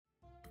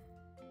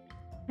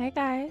Hi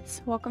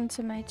guys, welcome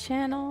to my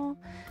channel.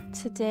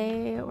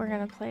 Today we're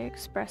gonna play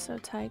Espresso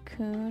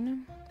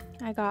Tycoon.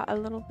 I got a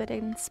little bit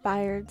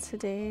inspired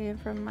today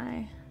from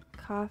my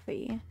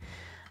coffee.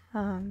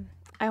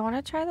 I want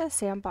to try the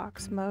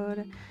sandbox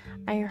mode.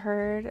 I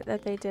heard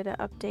that they did an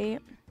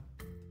update,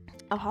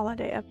 a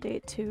holiday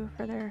update too,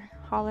 for their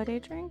holiday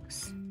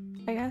drinks,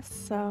 I guess.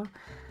 So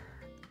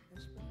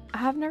I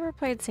have never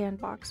played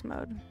sandbox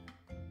mode.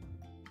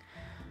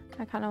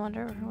 I kind of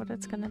wonder what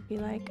it's gonna be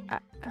like.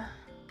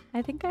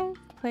 I think I've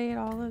played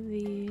all of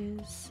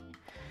these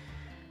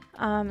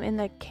in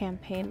the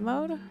campaign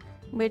mode,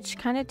 which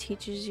kind of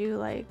teaches you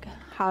like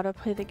how to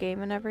play the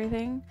game and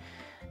everything.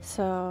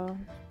 So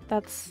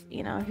that's,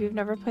 you know, if you've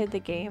never played the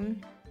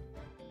game,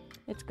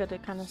 it's good to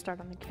kind of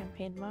start on the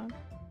campaign mode.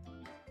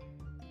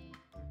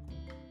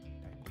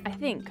 I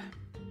think,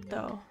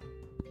 though.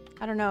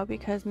 I don't know,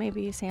 because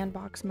maybe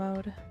sandbox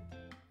mode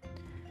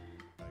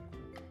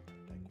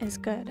is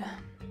good.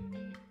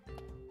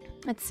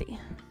 Let's see.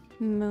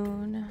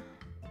 Moon.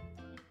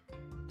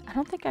 I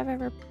don't think I've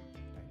ever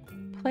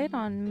played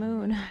on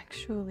Moon,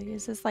 actually.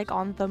 Is this like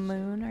on the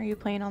moon? Are you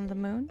playing on the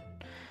moon?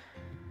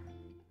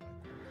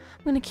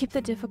 I'm gonna keep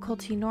the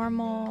difficulty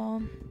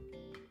normal.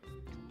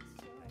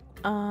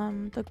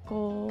 The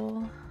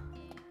goal,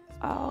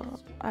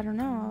 I don't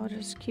know, I'll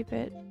just keep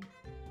it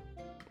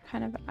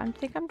kind of, I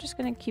think I'm just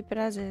gonna keep it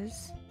as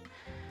is.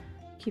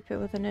 Keep it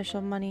with initial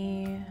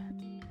money,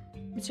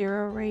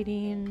 0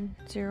 rating,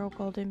 0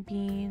 golden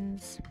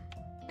beans.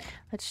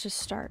 Let's just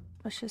start.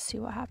 Let's just see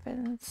what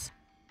happens.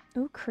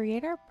 Ooh,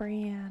 create our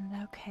brand.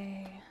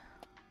 Okay.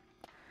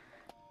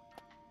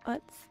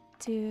 Let's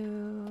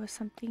do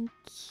something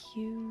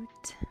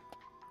cute.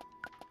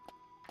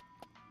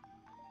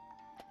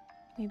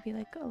 Maybe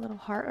like a little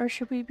heart, or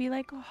should we be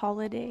like a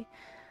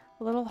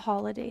little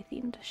holiday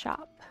themed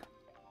shop?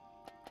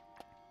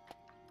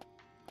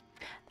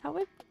 That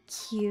would be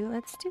cute.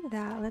 Let's do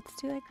that. Let's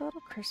do like a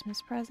little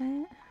Christmas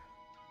present.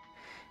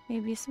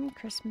 Maybe some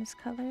Christmas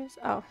colors.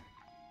 Oh,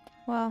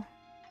 well,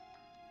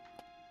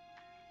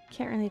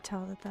 can't really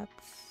tell that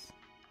that's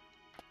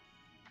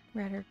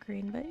red or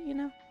green, but you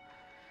know,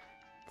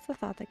 it's the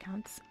thought that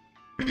counts.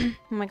 Oh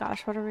my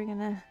gosh, what are we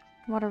gonna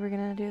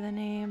do the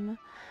name?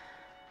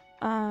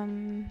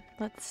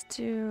 Let's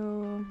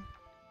do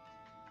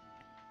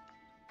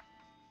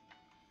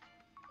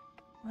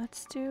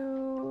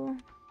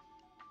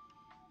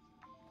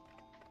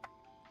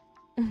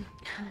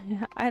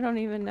I don't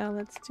even know.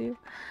 Let's do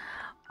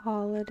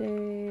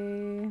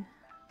holiday.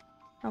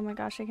 Oh my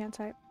gosh, I can't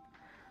type.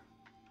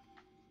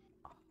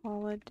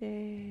 Holiday.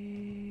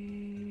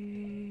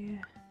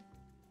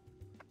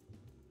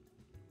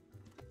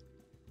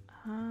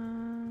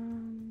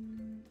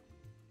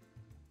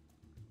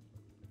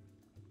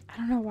 I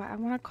don't know why I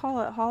want to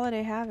call it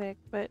Holiday Havoc,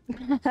 but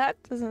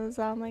that doesn't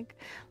sound like.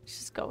 Let's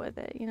just go with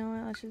it. You know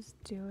what? Let's just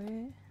do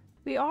it.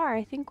 We are.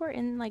 I think we're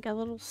in like a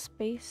little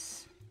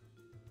space.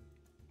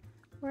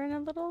 We're in a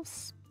little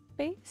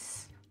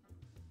space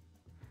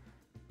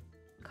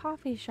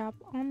coffee shop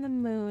on the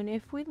moon.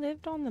 If we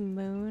lived on the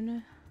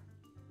moon,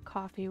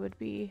 coffee would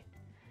be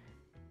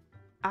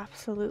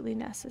absolutely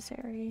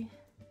necessary.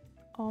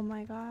 Oh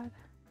my god.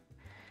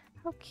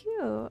 How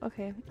cute.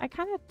 Okay, I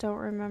kind of don't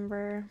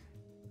remember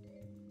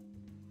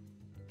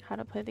how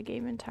to play the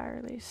game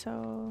entirely,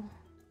 so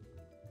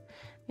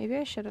maybe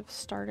I should have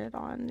started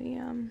on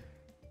the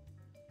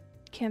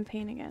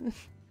campaign again.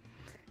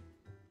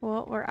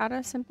 Well, we're out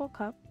of simple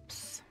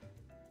cups.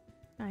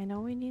 I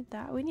know we need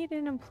that. We need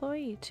an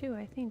employee too,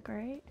 I think,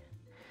 right?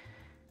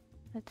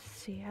 Let's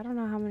see. I don't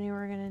know how many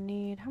we're gonna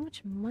need. How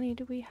much money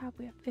do we have?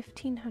 We have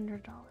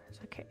 $1,500.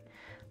 Okay,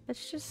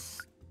 let's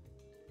just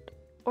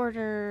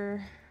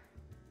order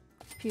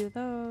a few of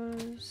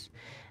those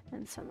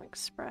and some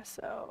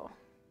espresso.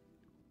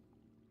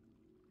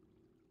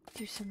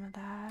 Do some of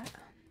that.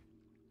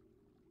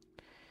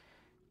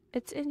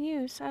 It's in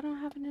use. I don't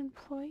have an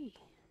employee.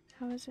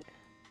 How is it?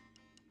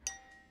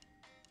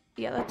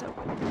 Yeah, let's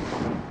open.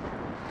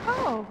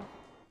 Oh!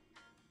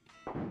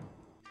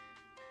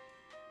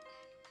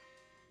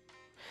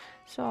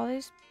 So all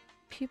these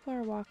people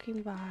are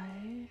walking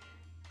by.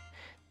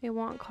 They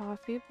want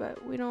coffee,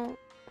 but we don't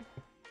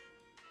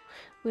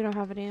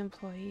have any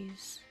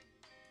employees.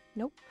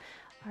 Nope.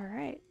 All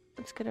right,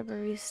 let's get a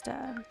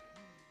barista.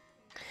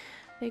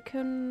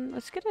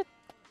 Let's get a,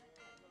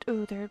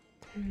 oh, they're,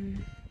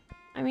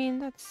 I mean,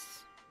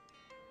 that's,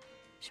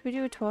 should we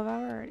do a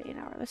 12-hour or an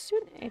 8-hour? Let's do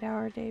an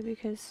 8-hour day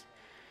because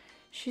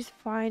she's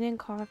fine in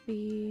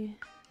coffee.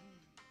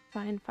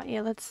 Fine. Yeah,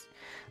 let's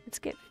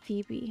get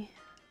Phoebe.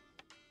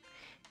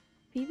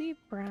 Phoebe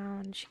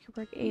Brown, she could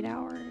work 8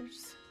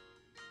 hours.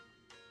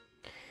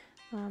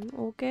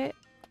 We'll get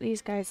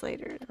these guys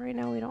later. Right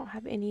now we don't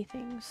have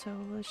anything, so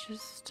let's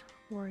just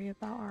worry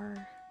about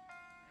our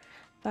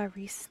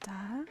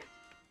barista.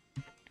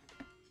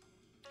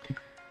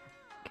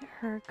 Get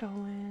her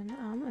going,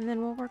 and then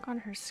we'll work on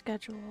her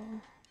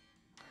schedule.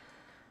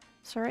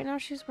 So right now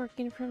she's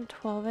working from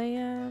 12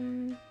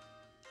 a.m.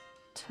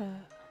 to,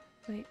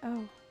 wait,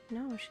 oh,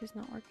 no, she's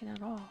not working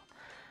at all.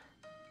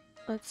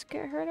 let's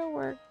get her to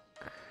work.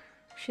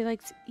 She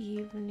likes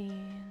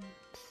evenings.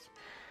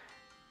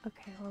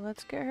 Okay, well,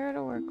 let's get her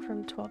to work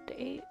from 12 to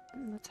 8.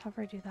 Let's have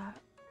her do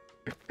that.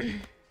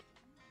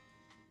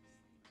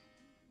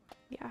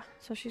 Yeah,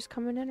 so she's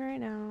coming in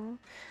right now.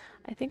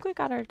 I think we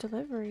got our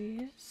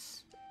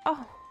deliveries.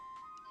 Oh.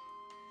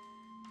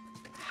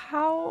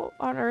 How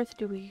on earth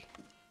do we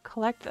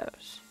collect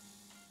those?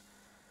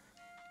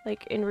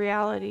 Like, in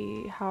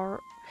reality,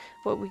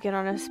 what we get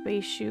on a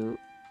spacesuit,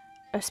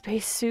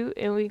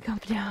 and we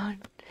come down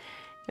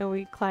and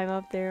we climb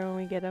up there and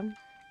we get them.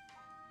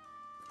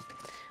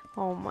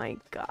 Oh my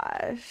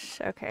gosh.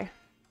 Okay.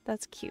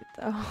 That's cute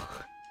though.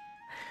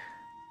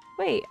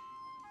 Wait.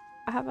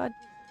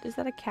 Is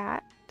that a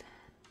cat?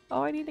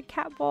 Oh, I need a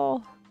cat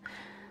bowl.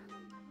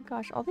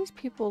 Gosh, all these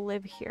people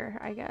live here,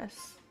 I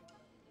guess.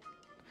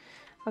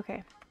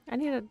 Okay. I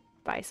need to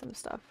buy some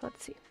stuff.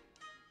 Let's see.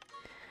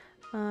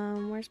 How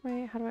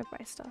do I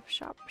buy stuff?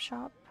 Shop.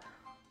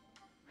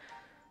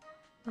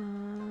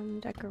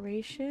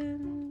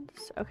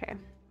 Decorations. Okay.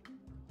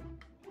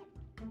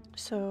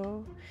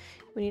 So,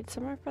 we need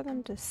somewhere for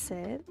them to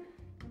sit.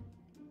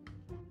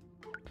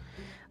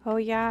 Oh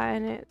yeah,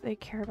 and they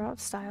care about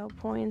style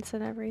points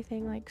and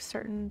everything, like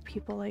certain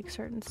people like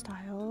certain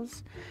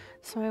styles.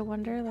 So I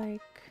wonder,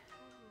 like,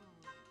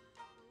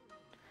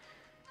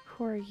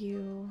 who are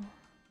you?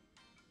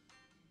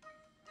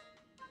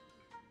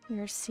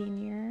 You're a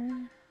senior.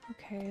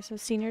 Okay, so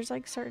seniors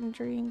like certain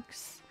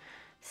drinks.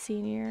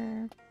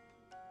 Senior.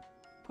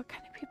 What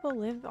kind of people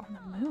live on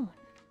the moon?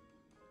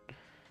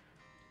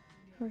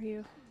 Who are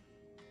you?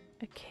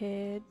 A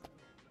kid.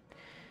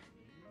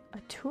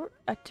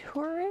 A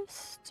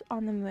tourist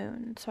on the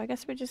moon. So I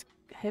guess we just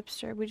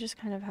hipster. We just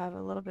kind of have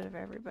a little bit of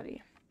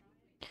everybody.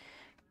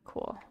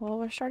 Cool. Well,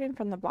 we're starting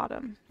from the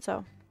bottom.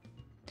 So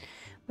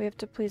we have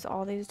to please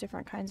all these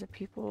different kinds of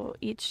people.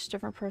 Each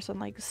different person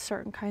likes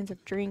certain kinds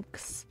of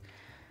drinks.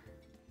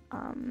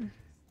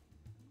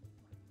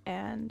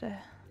 And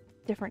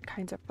different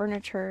kinds of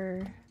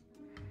furniture.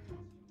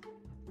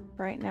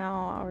 Right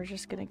now, we're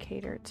just gonna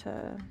cater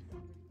to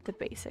the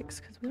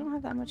basics because we don't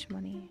have that much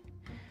money.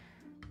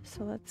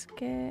 So let's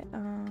get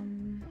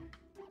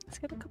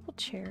a couple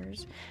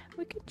chairs.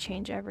 We could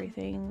change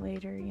everything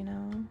later, you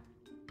know.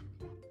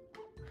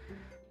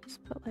 Let's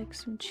put like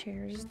some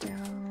chairs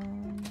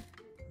down.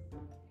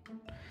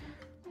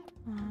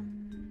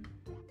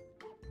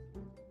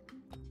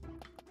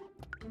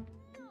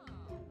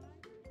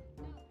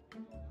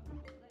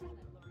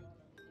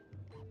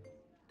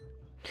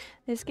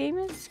 This game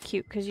is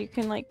cute because you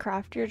can like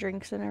craft your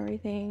drinks and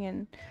everything,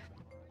 and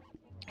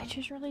it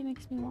just really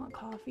makes me want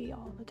coffee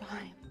all the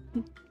time.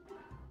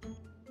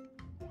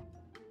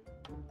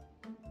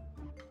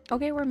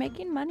 Okay, we're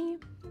making money.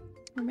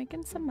 We're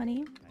making some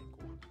money.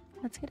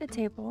 Let's get a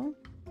table.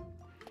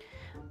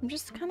 I'm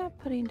just kind of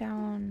putting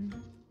down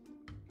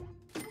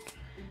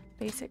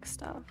basic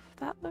stuff.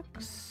 That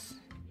looks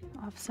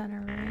off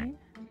center, right?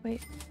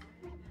 Wait.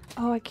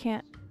 Oh, I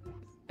can't.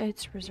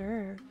 It's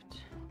reserved.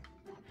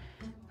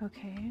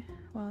 Okay,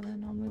 well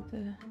then I'll move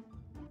the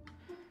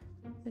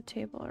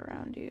table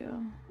around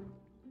you.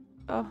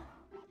 Oh.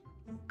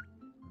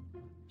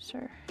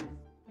 Sure.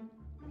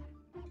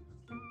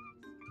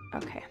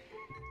 Okay.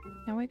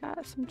 Now we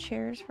got some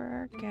chairs for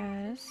our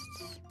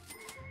guests.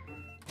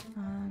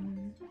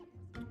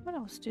 What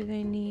else do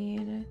they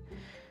need?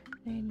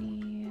 They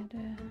need...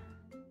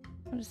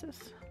 what is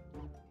this?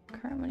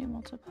 Current money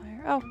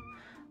multiplier. Oh!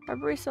 Our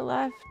barista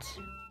left.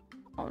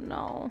 Oh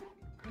no.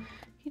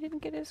 He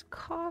didn't get his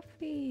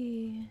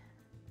coffee.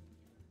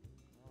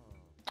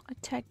 A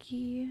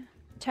techie.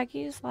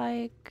 Techies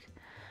like...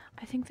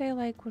 I think they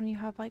like when you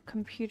have like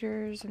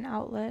computers and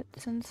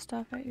outlets and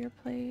stuff at your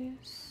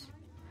place.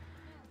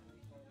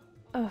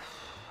 Ugh,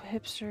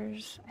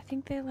 hipsters. I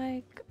think they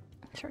like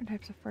certain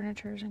types of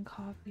furnitures and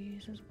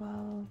coffees as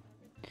well.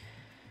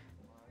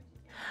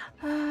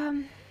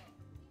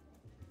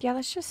 Yeah,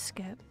 let's just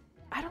skip.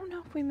 I don't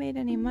know if we made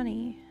any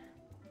money.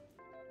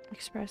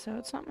 Espresso,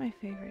 it's not my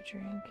favorite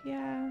drink.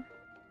 Yeah.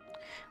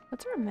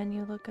 What's our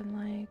menu looking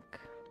like?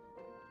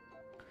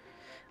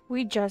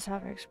 We just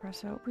have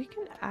espresso. We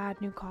can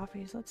add new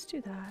coffees. Let's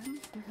do that.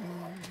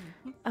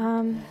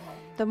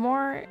 The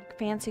more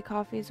fancy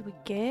coffees we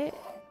get,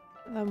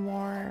 the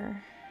more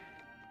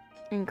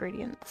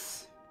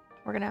ingredients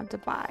we're gonna have to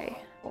buy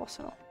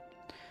also.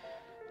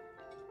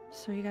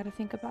 So you gotta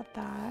think about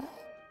that.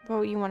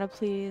 But you want to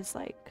please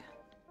like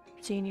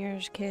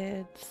seniors,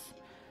 kids,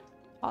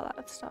 all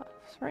that stuff.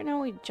 So right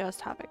now we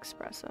just have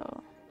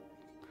espresso,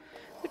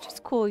 which is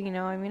cool, you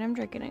know. I mean, I'm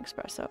drinking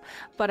espresso,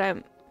 but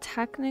I'm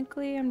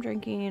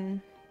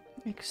drinking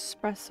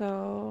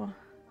espresso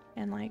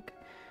and like,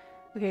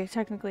 okay,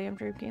 technically I'm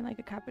drinking like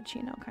a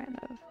cappuccino kind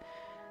of,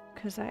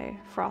 because I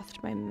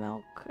frothed my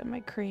milk and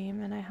my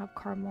cream and I have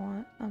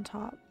caramel on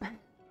top.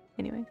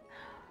 Anyway.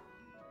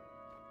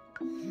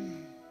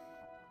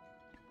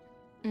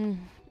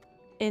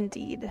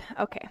 Indeed.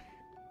 Okay.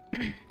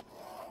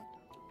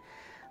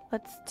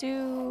 Let's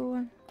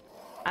do...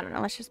 I don't know,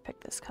 let's just pick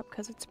this cup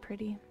because it's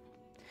pretty.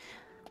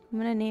 I'm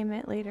gonna name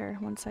it later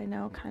once I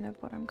know kind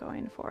of what I'm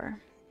going for.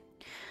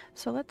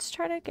 So let's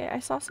try to get, I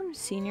saw some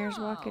seniors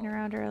walking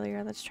around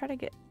earlier. Let's try to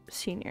get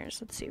seniors.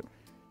 Let's see.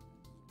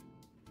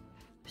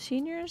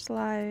 Seniors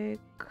like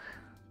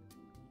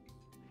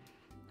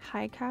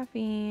high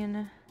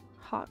caffeine,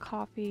 hot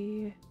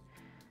coffee,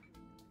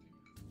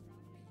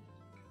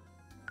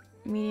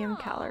 medium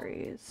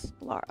calories.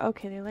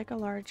 Okay, they like a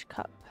large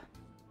cup.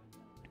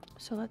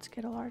 So let's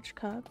get a large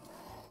cup.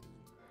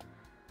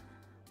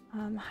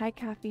 High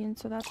caffeine,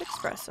 so that's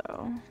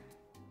espresso.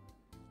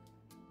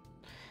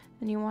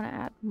 And you want to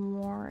add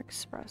more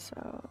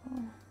espresso.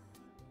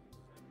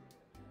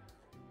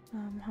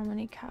 How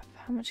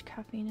much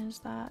caffeine is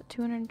that?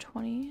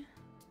 220.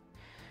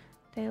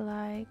 They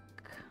like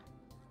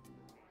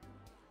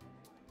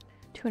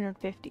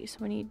 250, so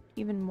we need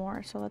even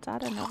more. So let's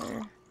add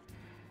another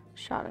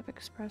shot of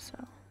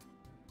espresso.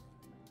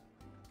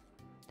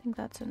 I think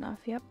that's enough.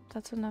 Yep,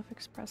 that's enough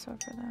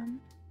espresso for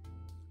them.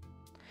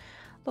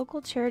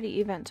 Local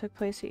charity event took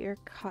place at your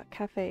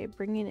cafe,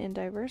 bringing in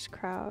diverse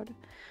crowd.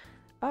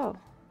 Oh,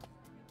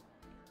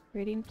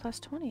 rating plus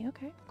 20.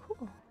 Okay,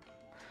 cool.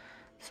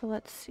 So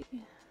let's see.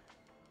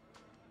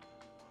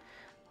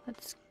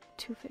 Let's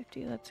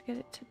 250. Let's get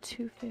it to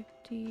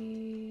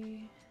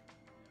 250.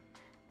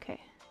 Okay,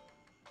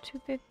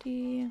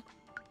 250.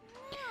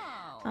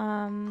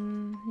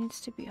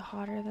 Needs to be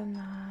hotter than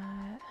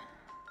that.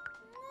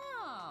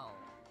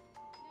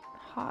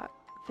 Hot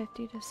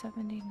 50 to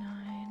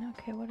 79.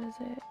 Okay, what is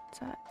it?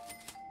 It's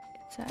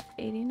at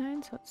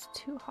 89, so it's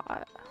too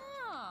hot.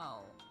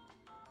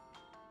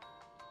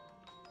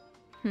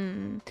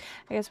 I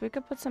guess we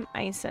could put some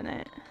ice in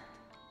it.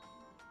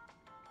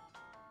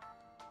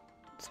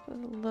 Let's put a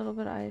little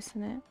bit of ice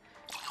in it.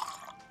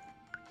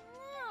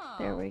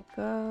 There we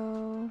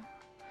go.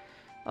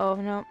 Oh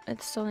no,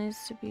 it still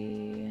needs to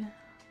be...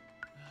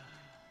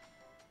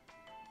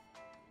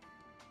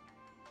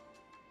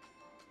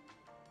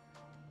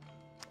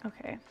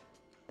 Okay,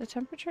 the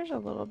temperature's a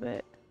little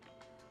bit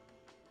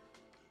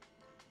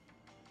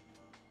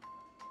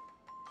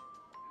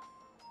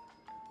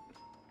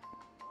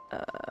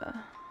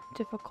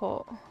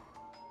difficult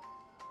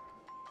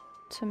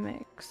to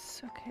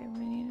mix. Okay,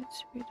 we need it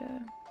to be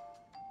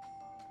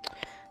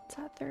it's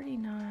at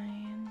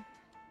 39.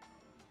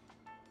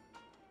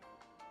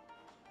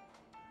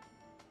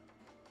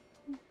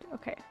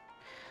 Okay,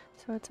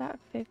 so it's at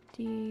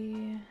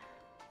 50.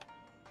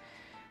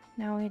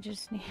 Now we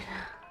just need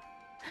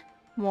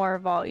more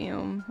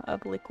volume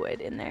of liquid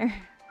in there.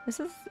 This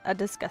is a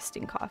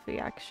disgusting coffee,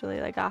 actually,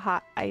 like a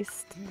hot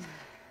iced,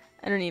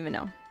 I don't even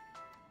know,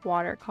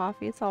 water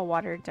coffee. It's all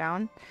watered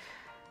down.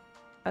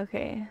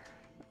 Okay,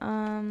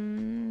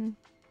 and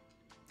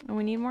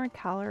we need more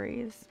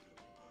calories.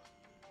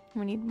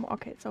 We need more.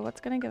 Okay, so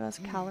what's gonna give us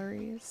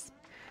calories?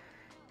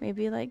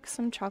 Maybe like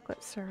some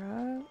chocolate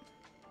syrup.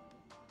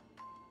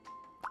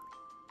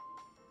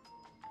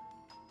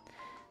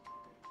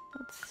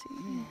 Let's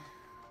see.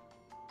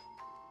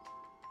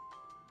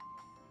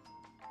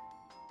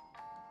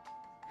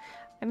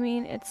 I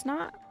mean, it's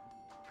not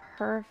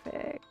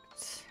perfect.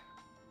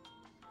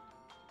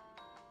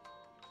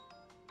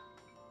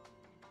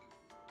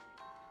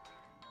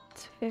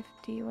 It's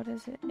 50. What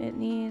is it? It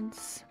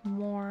needs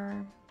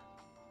more.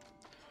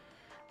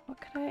 What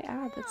could I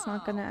add that's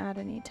not going to add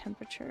any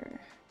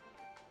temperature?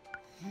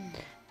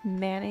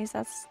 Mayonnaise,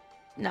 that's...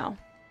 No.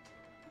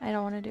 I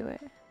don't want to do it.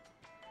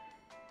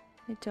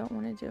 I don't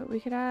want to do it. We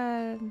could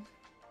add...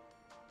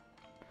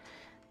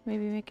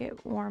 Maybe make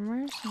it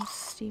warmer. Some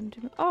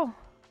steamed... Oh!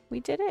 We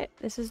did it!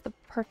 This is the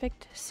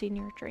perfect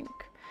senior drink.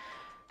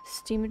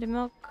 Steamed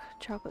milk,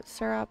 chocolate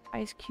syrup,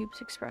 ice cubes,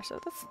 espresso.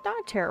 That's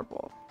not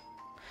terrible.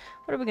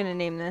 What are we gonna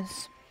name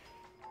this?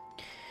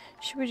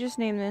 Should we just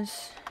name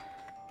this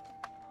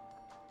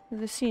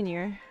the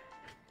senior?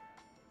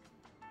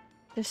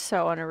 This is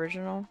so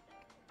unoriginal.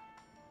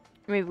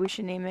 Maybe we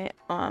should name it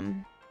the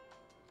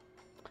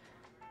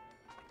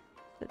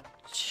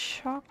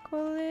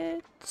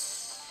chocolate.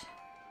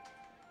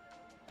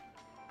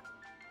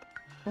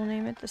 We'll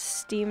name it the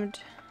steamed...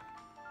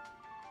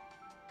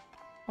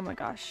 Oh my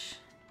gosh.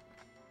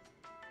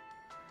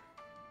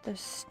 The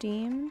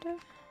steamed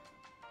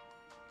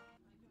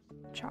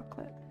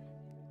chocolate.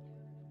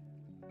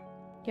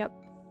 Yep.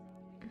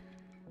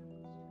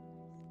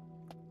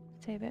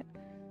 Save it.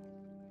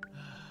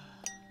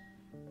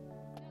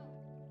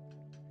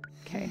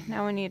 Okay,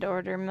 now we need to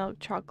order milk,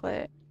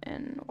 chocolate,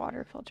 and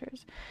water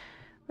filters.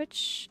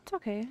 Which, it's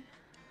okay.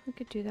 We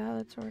could do that.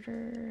 Let's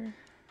order...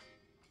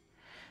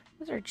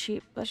 Those are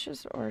cheap. Let's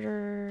just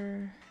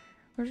order...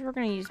 We're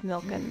gonna use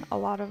milk in a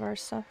lot of our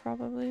stuff,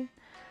 probably.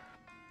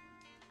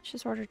 Let's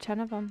just order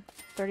 10 of them.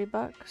 30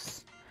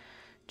 bucks.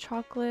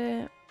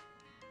 Chocolate.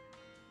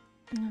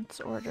 Let's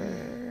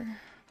order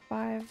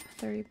 5.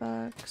 30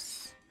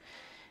 bucks.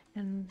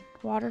 And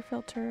water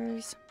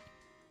filters.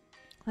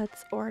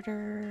 Let's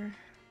order...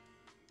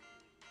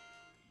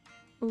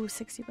 Ooh,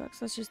 60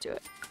 bucks. Let's just do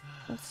it.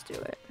 Let's do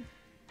it.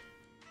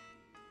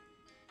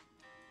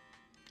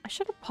 I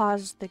should have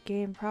paused the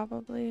game,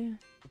 probably.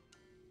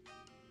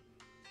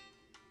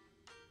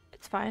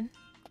 fine.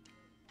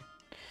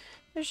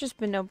 There's just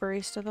been no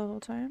barista the whole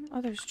time.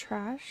 Oh, there's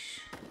trash.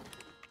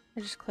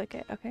 I just click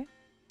it. Okay.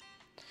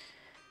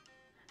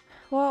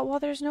 Well, while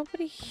there's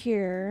nobody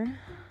here,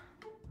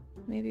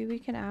 maybe we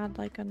can add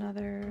like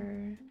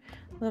another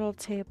little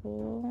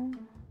table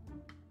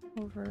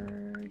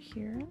over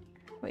here.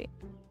 Wait.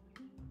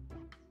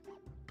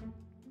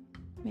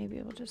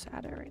 Maybe we'll just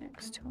add it right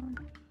next to him.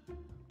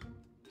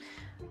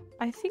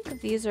 I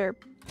think these are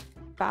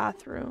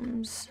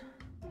bathrooms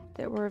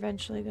that we're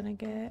eventually gonna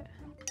get.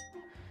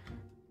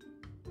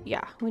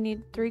 Yeah, we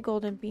need 3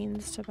 golden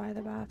beans to buy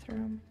the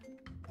bathroom.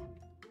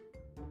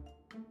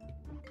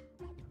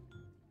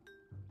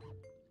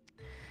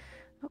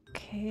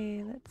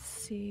 Okay, let's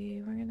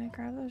see. We're gonna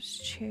grab those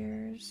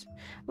chairs.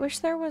 I wish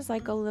there was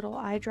like a little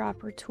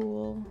eyedropper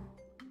tool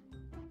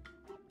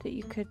that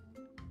you could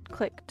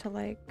click to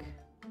like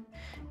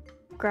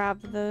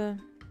grab the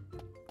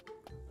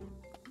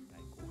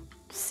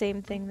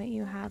same thing that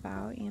you have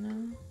out, you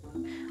know?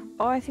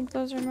 Oh, I think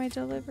those are my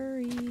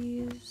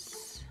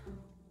deliveries.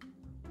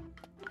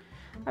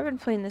 I've been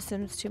playing The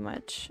Sims too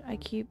much. I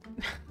keep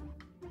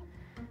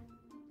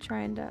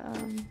trying to,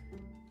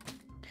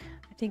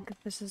 I think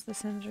this is The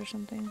Sims or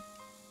something.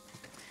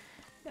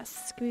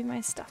 Yes, give me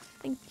my stuff.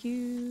 Thank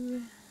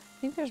you.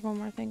 I think there's one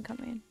more thing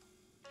coming.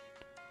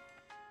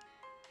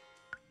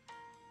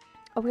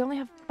 Oh, we only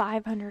have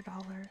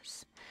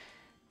 $500.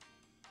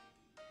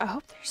 I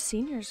hope there's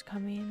seniors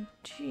coming.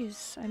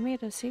 Jeez, I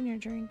made a senior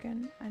drink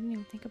and I didn't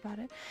even think about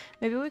it.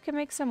 Maybe we can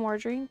make some more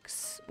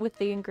drinks with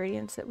the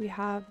ingredients that we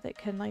have that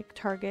can like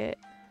target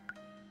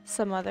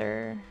some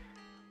other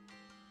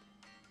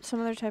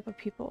type of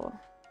people.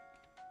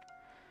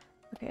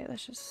 Okay,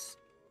 let's just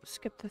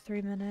skip the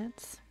 3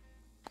 minutes.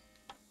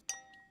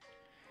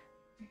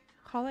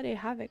 Holiday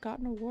Havoc got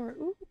an award.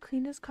 Ooh,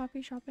 cleanest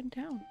coffee shop in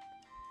town.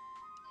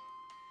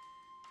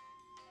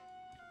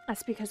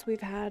 That's because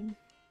we've had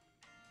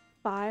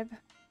 5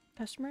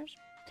 customers.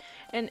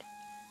 And,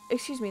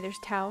 excuse me, there's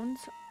towns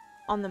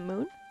on the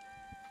moon?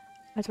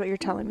 That's what you're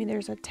telling me.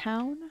 There's a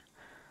town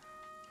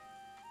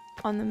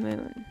on the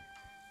moon.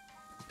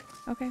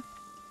 Okay.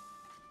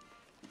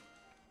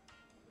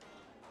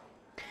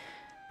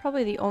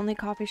 Probably the only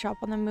coffee shop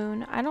on the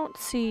moon. I don't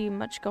see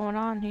much going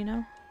on, you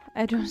know?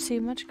 I don't see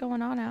much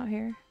going on out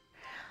here.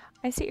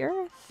 I see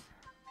Earth.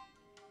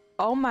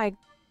 Oh my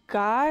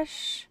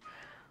gosh.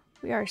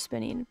 We are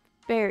spinning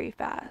very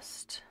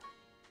fast.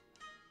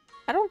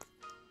 I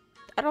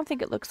don't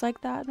think it looks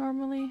like that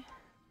normally.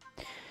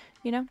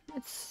 You know,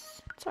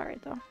 it's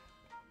alright though.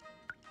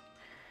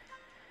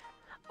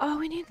 Oh,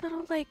 we need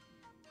little like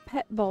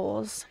pet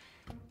bowls.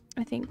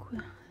 I think,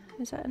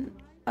 is that in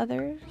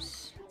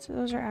others? So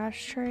those are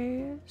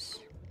ashtrays.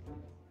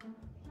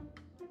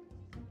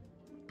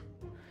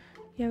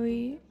 Yeah,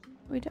 we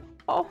do.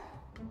 Oh,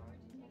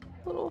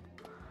 a little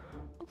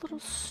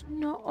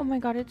snow. Oh my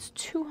god, it's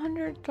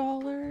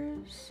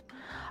 $200.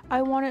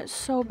 I want it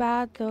so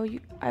bad though.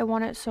 I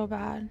want it so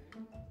bad.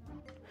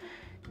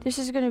 This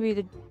is gonna be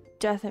the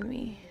death of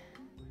me.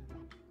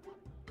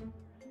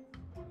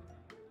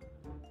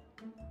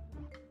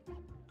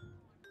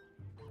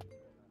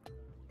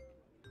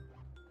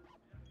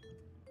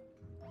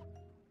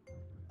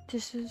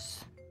 This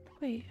is...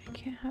 Wait, I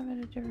can't have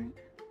it a different...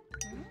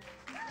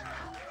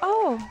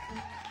 Oh!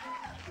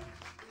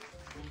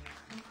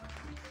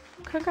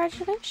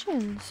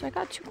 Congratulations! I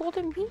got 2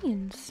 golden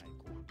beans.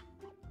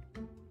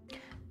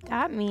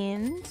 That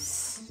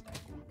means...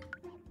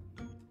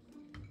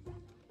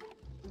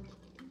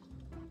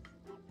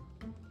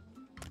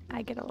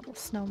 I get a little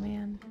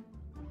snowman.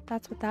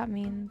 That's what that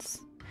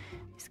means.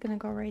 He's gonna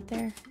go right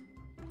there.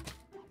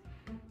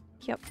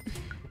 Yep.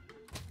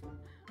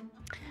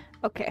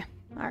 Okay.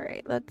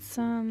 Alright, let's,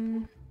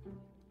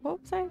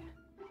 what was I?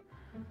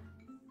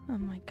 Oh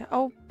my god.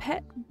 Oh,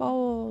 pet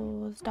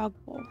bowls. Dog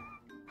bowl.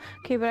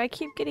 Okay, but I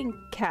keep getting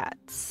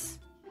cats.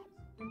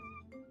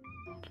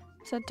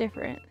 Is that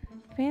different?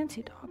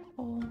 Fancy dog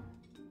bowl.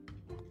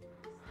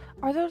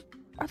 Are those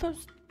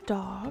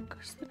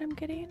dogs that I'm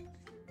getting?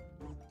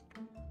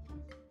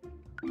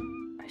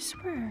 I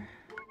swear.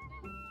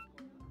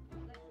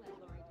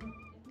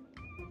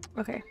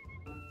 Okay.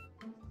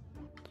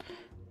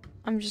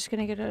 I'm just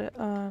gonna get a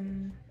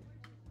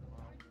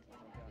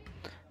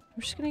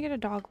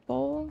dog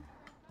bowl.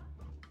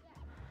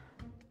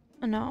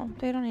 No,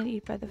 they don't need to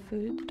eat by the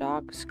food. The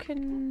dogs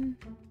can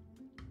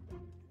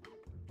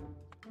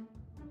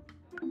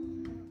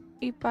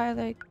eat by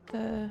like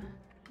the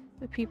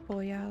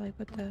people, yeah, like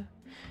with the,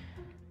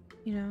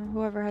 you know,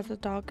 whoever has a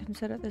dog can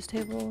sit at this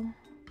table.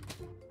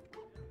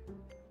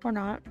 Or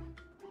not.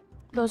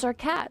 Those are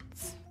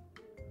cats.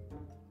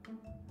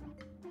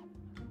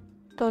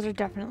 Those are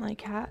definitely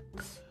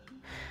cats.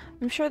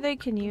 I'm sure they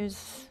can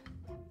use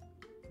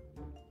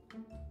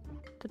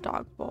the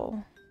dog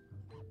bowl.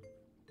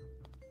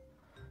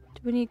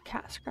 Do we need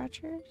cat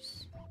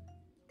scratchers?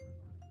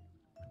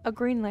 A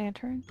green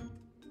lantern?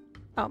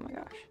 Oh my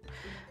gosh.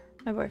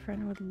 My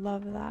boyfriend would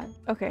love that.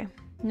 Okay.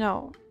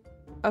 No.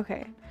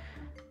 Okay.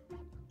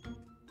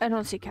 I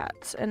don't see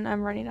cats and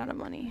I'm running out of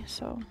money,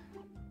 so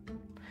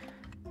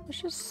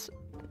Let's just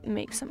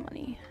make some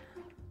money.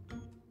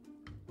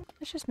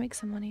 Let's just make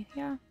some money,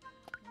 yeah.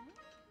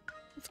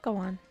 Let's go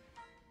on.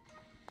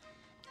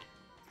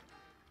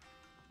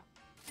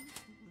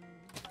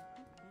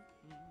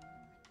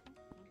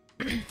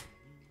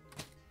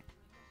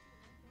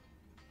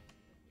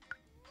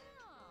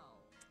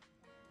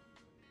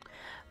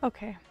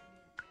 Okay.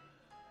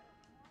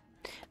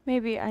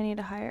 Maybe I need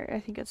to hire, I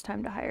think it's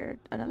time to hire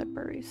another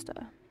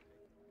barista.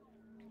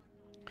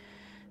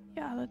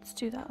 Yeah, let's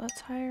do that.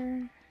 Let's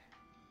hire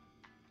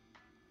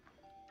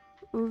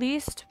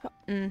least,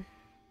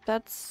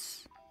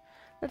 that's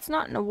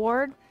not an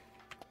award.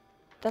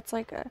 That's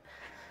like a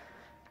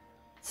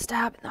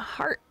stab in the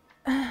heart.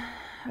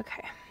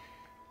 Okay,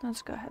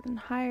 let's go ahead and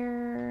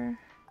hire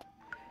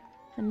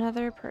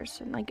another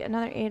person, like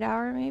another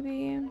 8-hour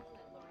maybe,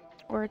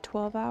 or a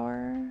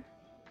 12-hour.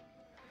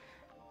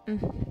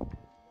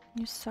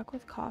 You suck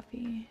with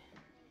coffee.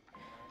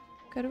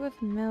 Good with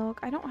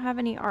milk. I don't have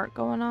any art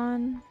going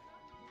on.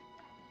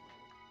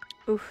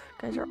 Oof, you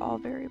guys are all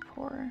very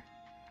poor.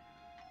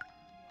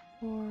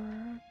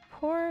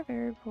 Poor,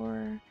 very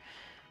poor.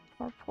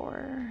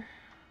 Poor.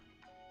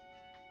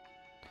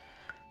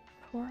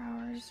 4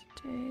 hours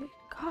a day.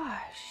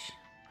 Gosh.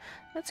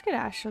 Let's get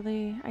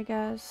Ashley, I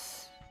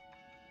guess.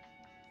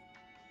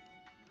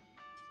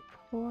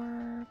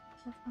 Poor,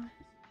 fine.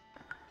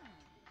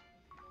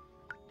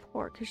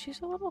 Poor, because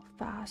she's a little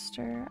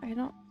faster.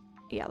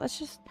 Yeah,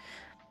 let's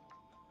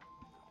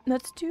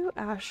do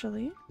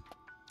Ashley.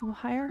 We'll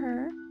hire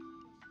her.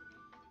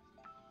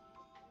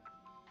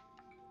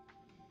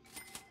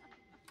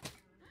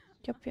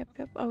 Yep.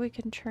 Oh, we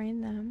can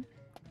train them.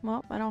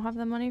 Well, I don't have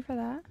the money for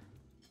that.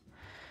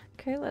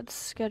 Okay, let's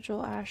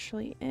schedule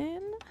Ashley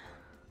in.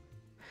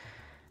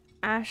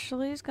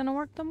 Ashley's gonna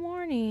work the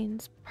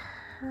mornings.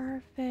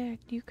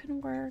 Perfect. You can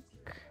work.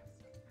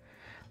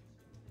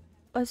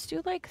 Let's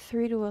do like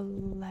 3 to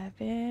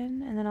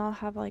 11, and then I'll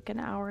have like an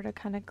hour to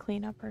kind of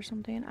clean up or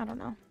something. I don't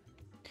know.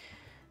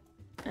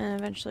 And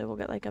eventually we'll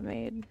get like a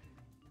maid,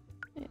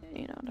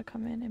 you know, to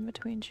come in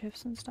between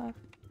shifts and stuff.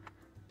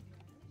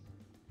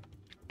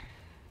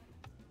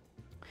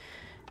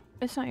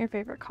 It's not your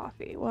favorite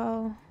coffee.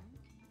 Well,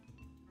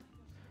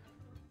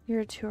 you're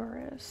a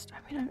tourist.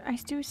 I mean, I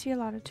do see a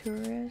lot of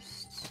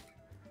tourists.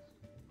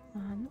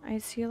 I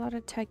see a lot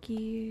of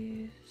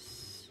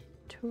techies.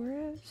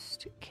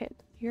 Tourist? Kid.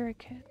 You're a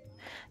kid.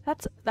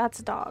 That's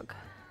a dog.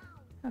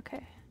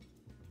 Okay.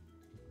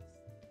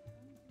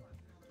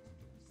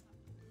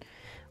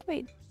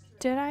 Wait,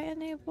 did I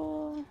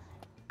enable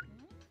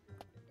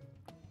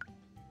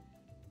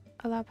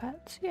allow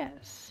pets?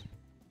 Yes.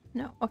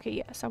 No. Okay,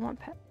 yes, I want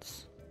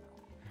pets.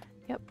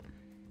 Yep.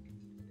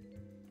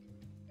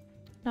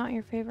 Not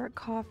your favorite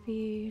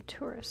coffee.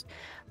 Tourist.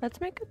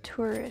 Let's make a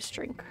tourist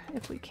drink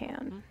if we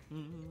can.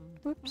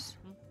 Whoops.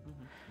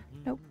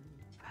 Nope.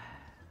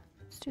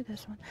 Let's do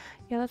this one.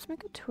 Yeah, let's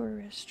make a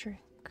tourist drink.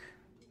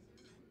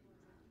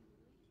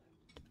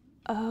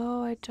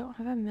 Oh, I don't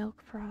have a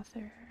milk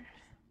frother.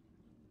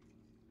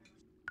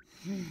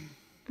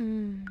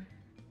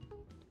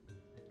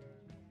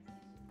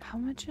 How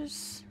much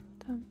is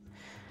the...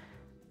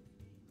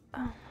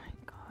 Oh my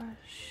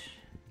gosh.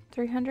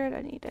 300?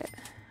 I need it.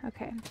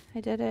 Okay, I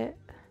did it.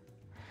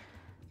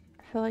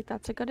 I feel like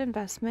that's a good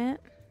investment.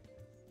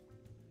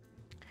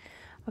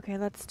 Okay,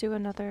 let's do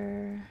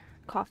another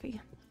coffee.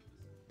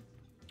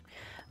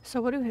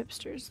 So what do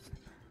hipsters,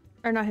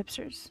 or not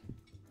hipsters,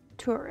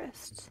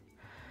 tourists,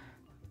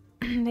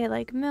 they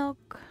like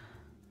milk,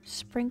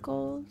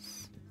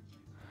 sprinkles,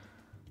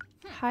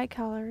 high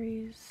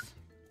calories,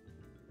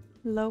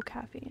 low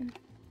caffeine.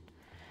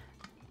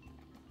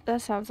 That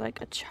sounds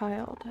like a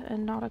child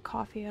and not a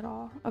coffee at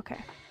all.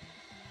 Okay.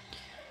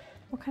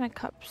 What kind of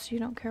cups? You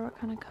don't care what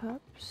kind of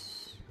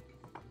cups?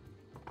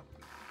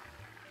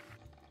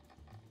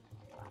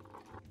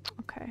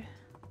 Okay.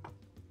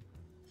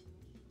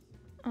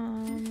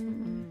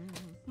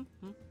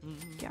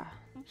 Yeah.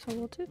 So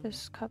we'll do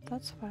this cup,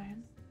 that's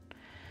fine.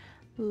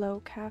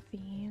 Low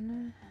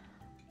caffeine.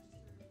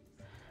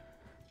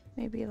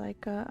 Maybe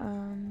like a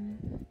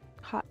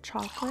hot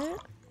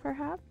chocolate,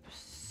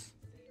 perhaps.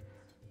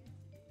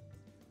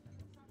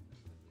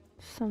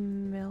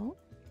 Some milk.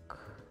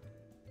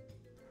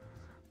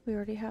 We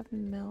already have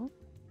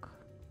milk.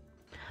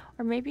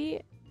 Or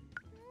maybe...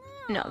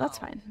 No, that's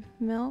fine.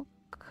 Milk.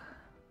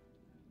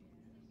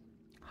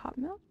 Hot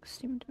milk?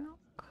 Steamed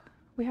milk?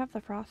 We have the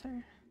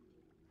frother.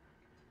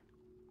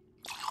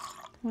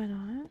 Why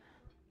not?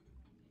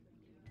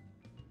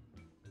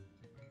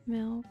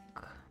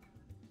 Milk.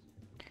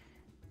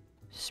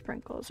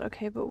 Sprinkles.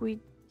 Okay, but we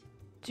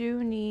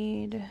do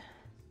need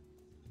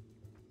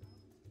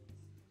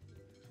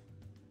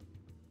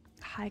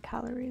high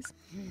calories.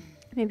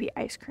 Maybe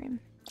ice cream.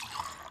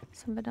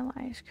 Some vanilla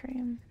ice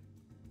cream.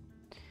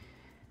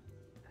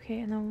 Okay,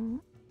 and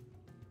then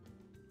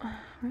where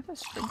are the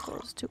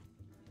sprinkles too?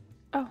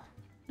 Oh,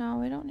 no,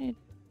 we don't need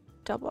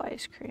double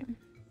ice cream.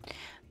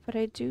 But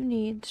I do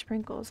need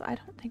sprinkles. I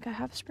don't think I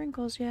have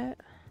sprinkles yet.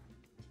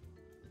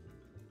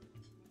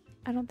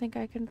 I don't think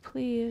I can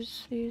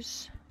please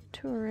these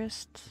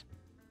Tourists.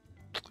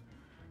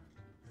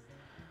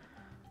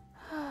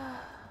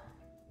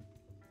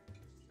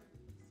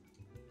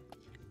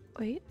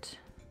 Wait.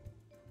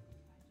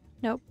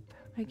 Nope,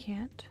 I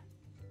can't.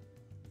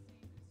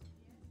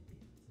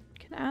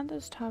 Can add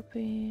this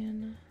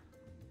topping.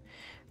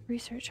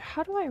 Research.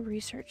 How do I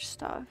research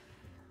stuff?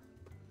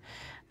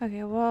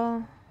 Okay,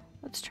 well,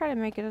 let's try to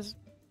make it as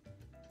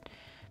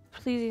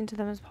pleasing to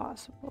them as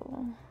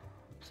possible.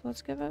 So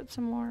let's give it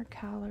some more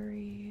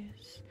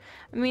calories.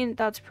 I mean,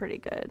 that's pretty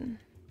good.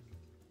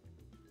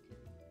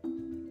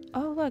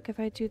 Oh, look, if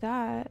I do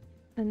that,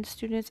 then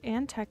students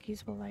and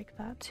techies will like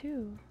that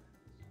too.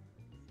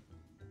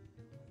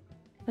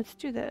 Let's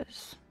do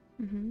this.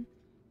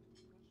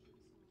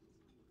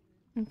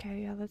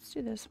 Okay, yeah, let's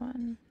do this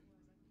one.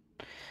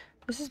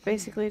 This is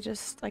basically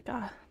just like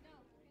a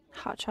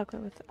hot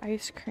chocolate with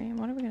ice cream.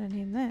 What are we gonna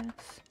name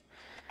this?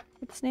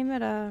 Let's name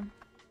it a...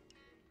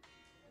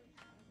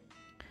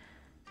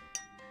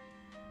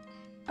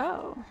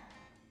 Oh.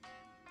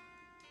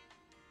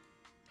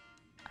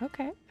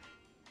 Okay.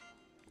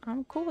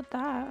 I'm cool with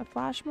that. A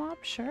flash mob?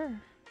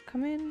 Sure.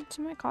 Come in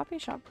to my coffee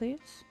shop,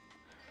 please.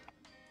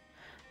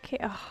 Okay,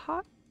 a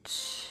hot...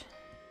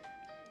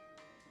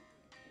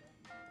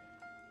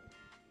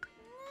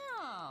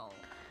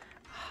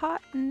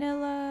 Hot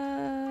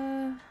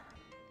vanilla...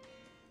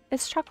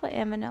 It's chocolate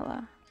and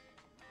vanilla.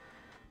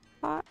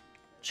 Hot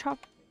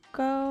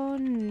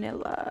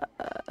choco-nilla.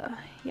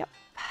 Yep.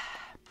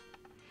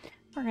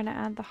 We're gonna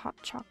add the hot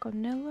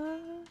choco-nilla.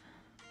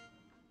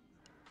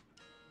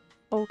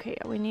 Okay,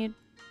 we need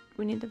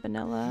the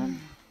vanilla.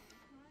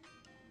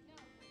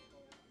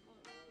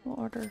 We'll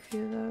order a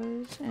few of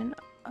those. And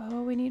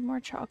oh, we need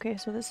more okay,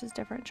 so this is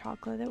different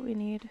chocolate that we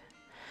need.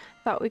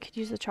 Thought we could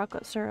use the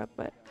chocolate syrup,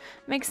 but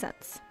makes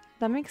sense.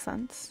 That makes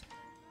sense.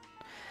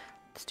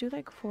 Let's do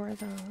like 4 of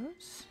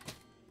those.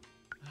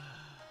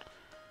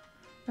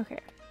 Okay,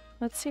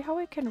 let's see how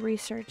we can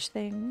research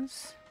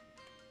things.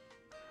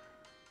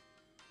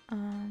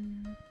 I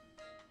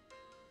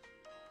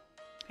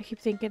keep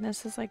thinking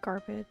this is like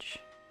garbage.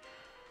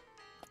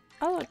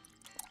 Oh look,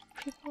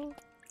 people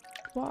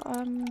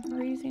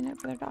are using it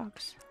for their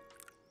dogs.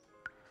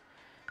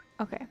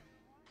 Okay.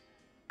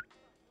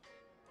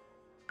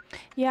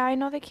 Yeah, I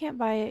know they can't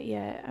buy it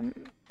yet.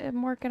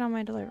 I'm working on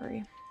my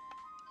delivery.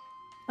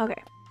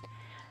 Okay.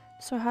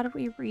 So how do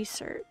we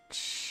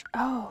research?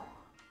 Oh,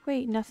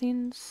 wait,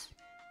 nothing's...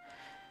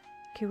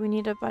 Okay, we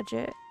need a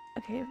budget.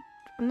 Okay,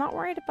 I'm not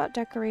worried about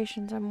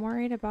decorations. I'm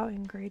worried about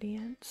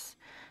ingredients.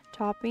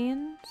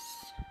 Toppings.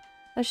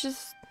 Let's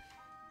just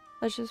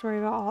worry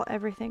about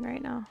everything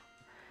right now.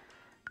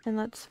 And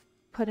let's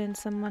put in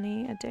some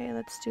money a day.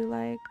 Let's do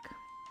like...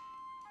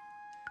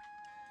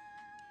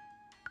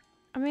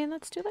 I mean,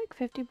 let's do like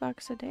 50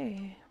 bucks a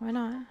day. Why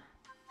not?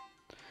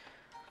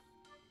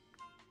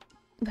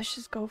 Let's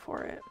just go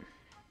for it.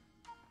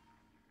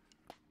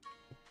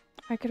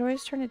 I could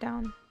always turn it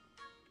down.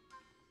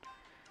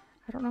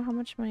 I don't know how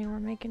much money we're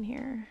making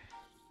here.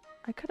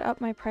 I could up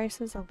my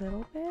prices a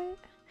little bit.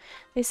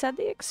 They said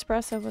the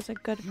espresso was a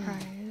good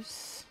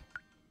price.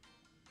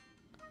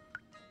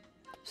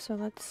 So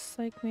let's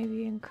like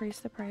maybe increase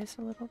the price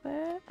a little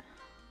bit.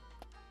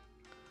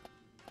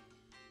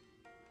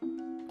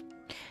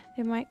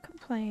 They might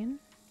complain.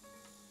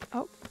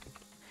 Oh,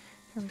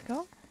 here we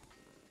go.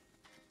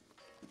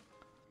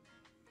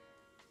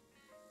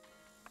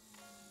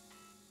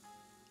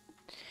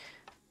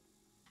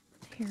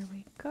 Here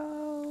we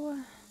go.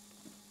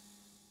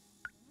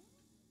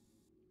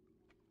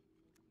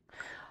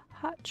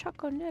 Hot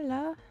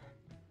choconilla.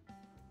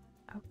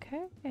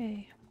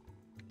 Okay.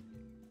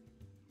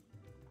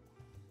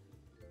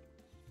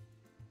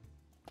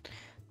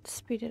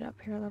 Speed it up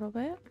here a little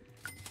bit.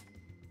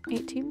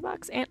 18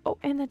 bucks. And oh,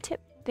 and the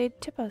tip. They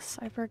tip us.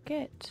 I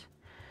forget.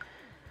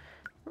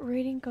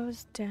 Rating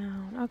goes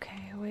down.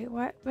 Okay, wait,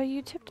 what? But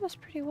you tipped us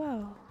pretty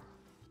well.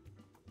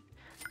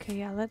 Okay,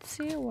 yeah, let's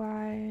see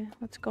why.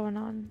 What's going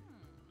on?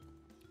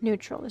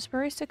 Neutral. This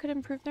barista could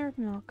improve their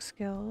milk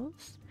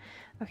skills.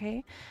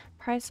 Okay.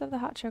 Price of the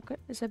hot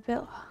chocolate is a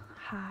bit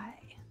high.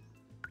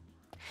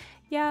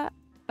 Yeah.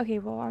 Okay,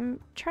 well, I'm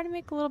trying to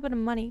make a little bit of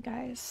money,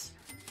 guys.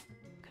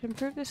 Could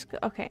improve this.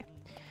 Okay.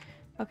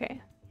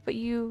 Okay. But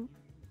you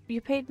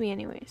paid me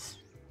anyways.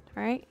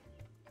 Alright?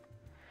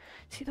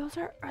 See, those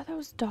are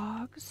those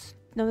dogs?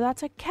 No,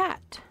 that's a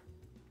cat.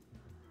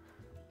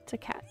 It's a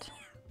cat.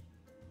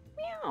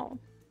 Meow.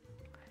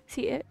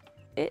 See, it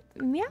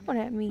meowed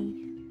at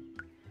me.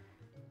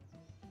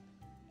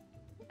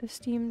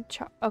 Esteemed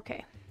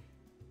okay.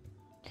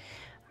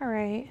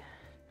 Alright.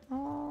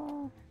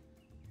 I'll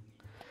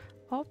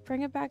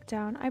bring it back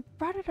down. I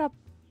brought it up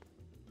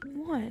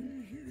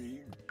 1.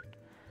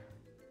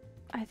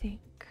 I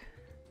think.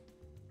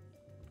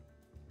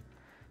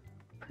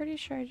 Pretty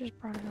sure I just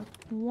brought it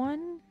up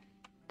 1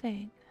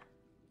 thing.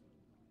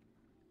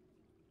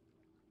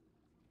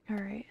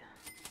 Alright.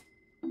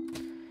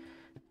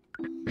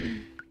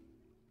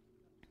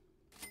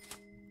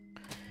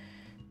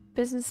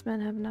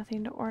 Businessmen have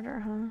nothing to order,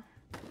 huh?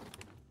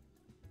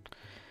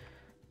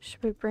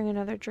 Should we bring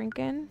another drink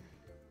in?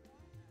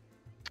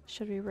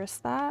 Should we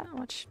risk that?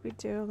 What should we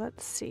do?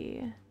 Let's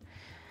see.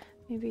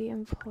 Maybe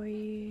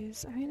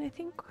employees. I mean, I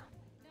think...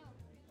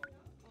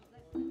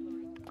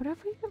 What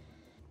if we could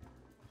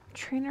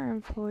train our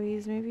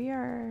employees? Maybe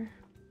our...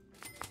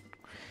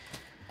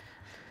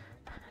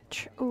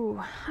 Ooh,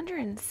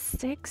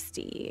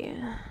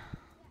 160.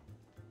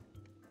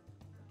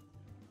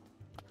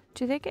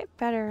 Do they get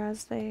better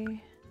as they... I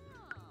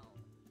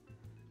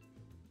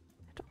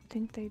don't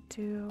think they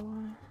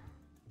do.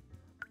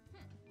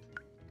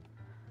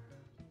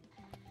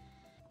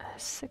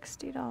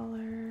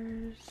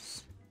 $60.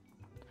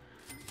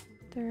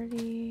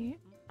 30.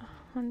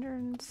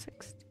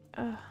 160.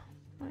 Oh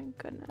my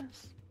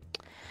goodness.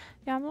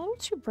 Yeah, I'm a little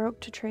too broke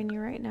to train you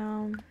right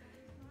now.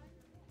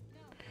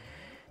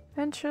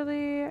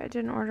 Eventually, I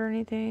didn't order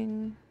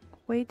anything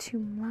way too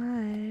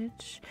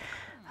much.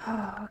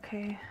 Oh,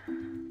 okay.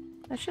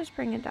 Let's just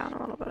bring it down a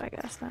little bit, I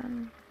guess,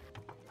 then.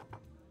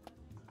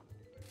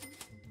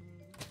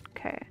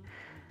 Okay.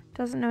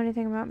 Doesn't know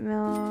anything about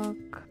milk.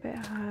 A bit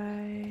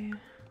high.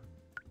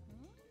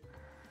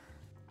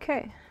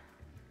 Okay.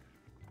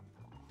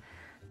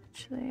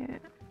 Actually,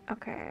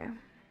 okay.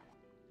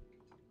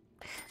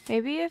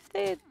 Maybe if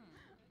they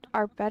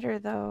are better,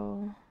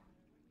 though.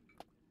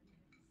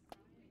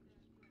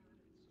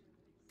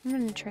 I'm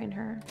gonna train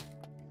her.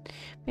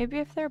 Maybe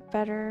if they're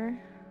better.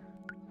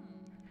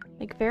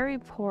 Like, very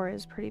poor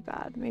is pretty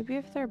bad. Maybe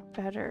if they're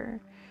better,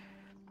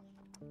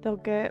 they'll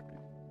get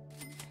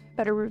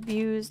better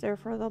reviews,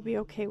 therefore they'll be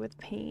okay with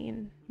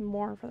paying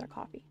more for their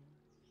coffee.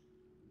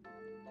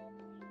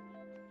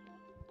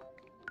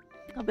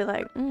 I'll be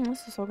like,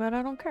 this is so good,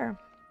 I don't care.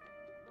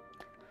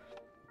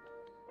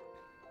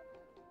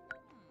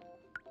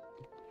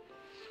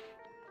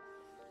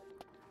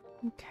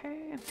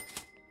 Okay.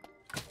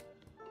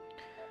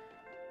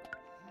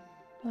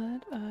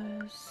 Let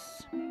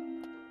us...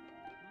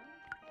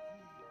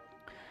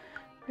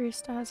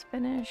 Barista has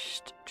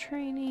finished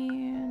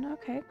training.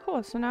 Okay,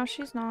 cool. So now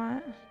she's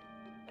not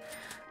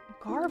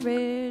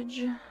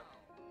garbage.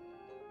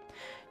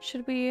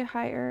 Should we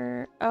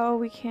hire... Oh,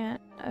 we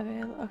can't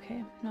avail...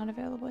 Okay, not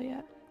available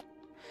yet.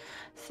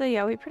 So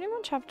yeah, we pretty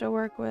much have to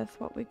work with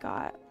what we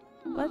got.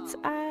 Let's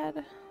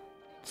add...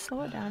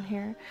 Slow it down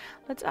here.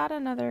 Let's add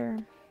another...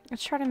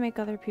 Let's try to make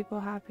other people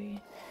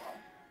happy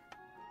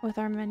with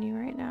our menu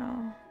right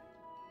now.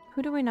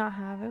 Who do we not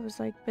have? It was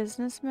like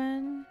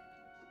businessmen.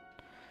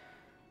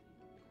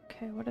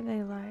 Okay, what do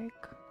they like?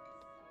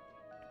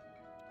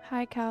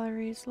 High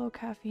calories, low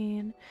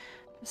caffeine,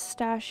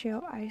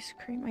 pistachio ice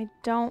cream. I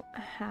don't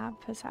have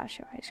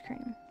pistachio ice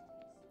cream.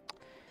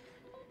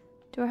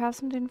 Do I have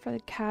something for the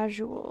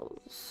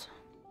casuals?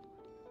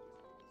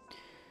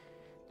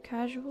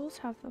 Casuals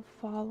have the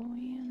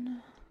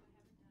following.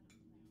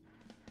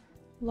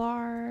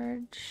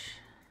 Large,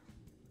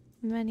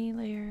 many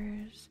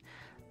layers,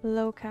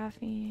 low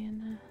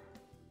caffeine.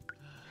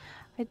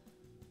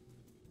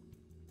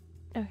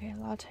 Okay,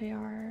 latte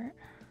art.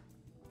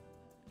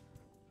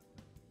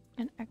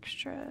 And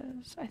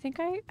extras. I think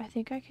I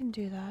can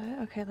do that.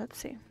 Okay, let's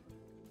see.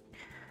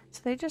 So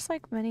they just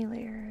like many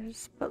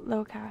layers, but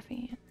low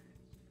caffeine.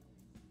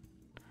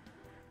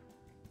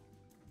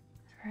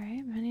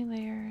 Right, many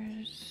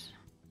layers.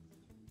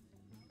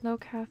 Low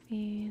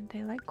caffeine.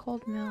 They like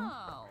cold milk.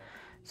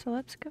 So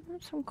let's give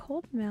them some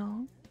cold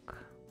milk.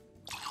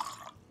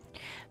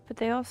 But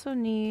they also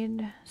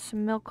need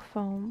some milk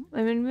foam.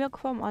 I mean, milk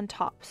foam on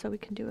top, so we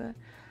can do a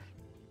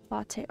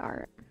latte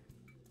art.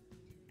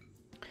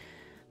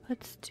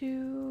 Let's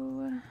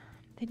do...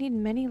 They need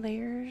many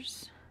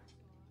layers.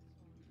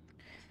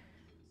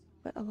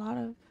 But a lot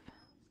of...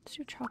 Let's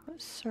do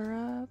chocolate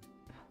syrup.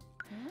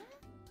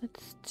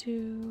 Let's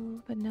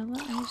do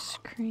vanilla ice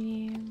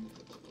cream.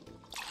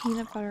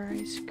 Peanut butter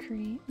ice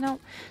cream. No,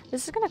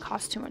 this is gonna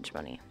cost too much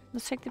money.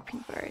 Let's take the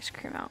peanut butter ice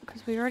cream out,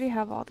 because we already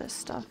have all this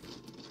stuff.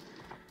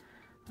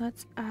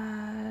 Let's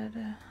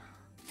add...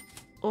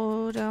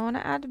 Oh, do I want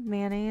to add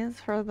mayonnaise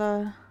for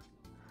the...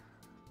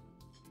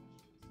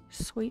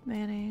 Sweet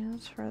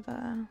mayonnaise for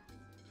the...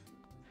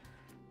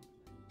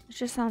 It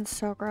just sounds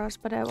so gross,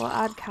 but it will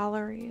add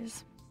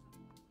calories.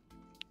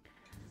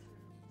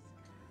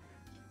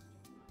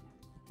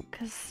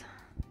 Because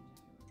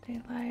they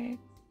like...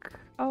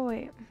 Oh,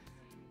 wait.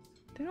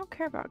 They don't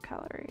care about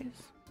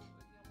calories.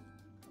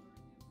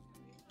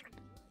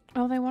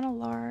 Oh, they want a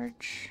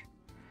large...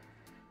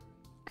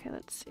 Okay,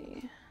 let's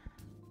see.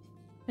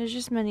 There's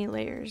just many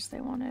layers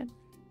they wanted.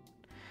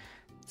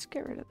 Let's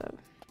get rid of them.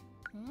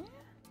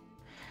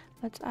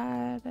 Let's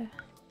add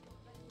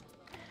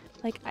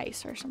like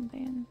ice or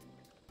something.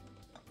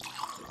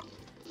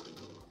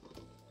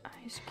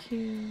 Ice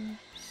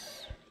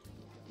cubes.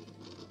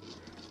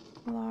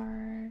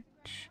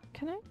 Large.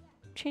 Can I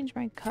change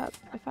my cup?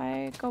 If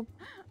I go...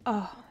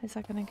 Oh, is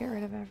that gonna get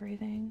rid of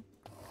everything?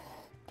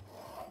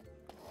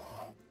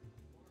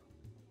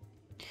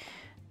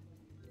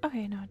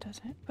 Okay, no it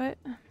doesn't, but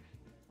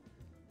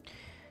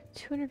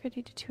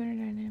 250 to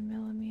 299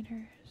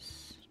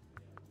 millimeters.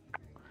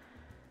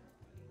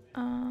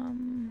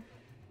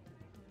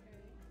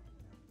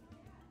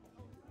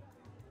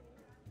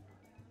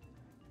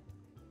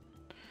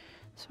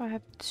 So I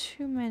have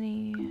too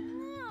many.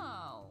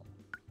 Oh.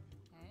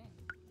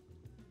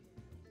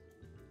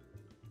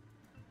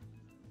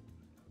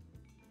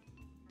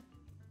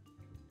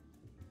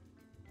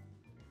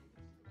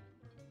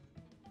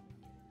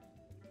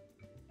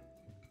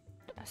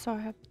 So I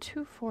have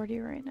 240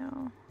 right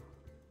now.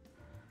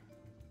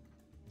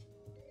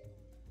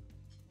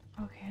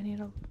 Okay, I need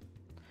a...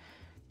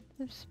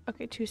 Oops.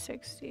 Okay,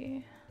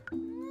 260.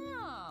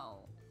 No.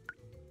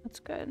 That's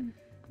good.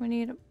 We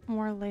need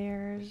more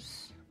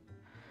layers.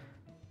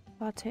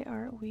 Latte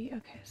art wheat.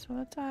 Okay, so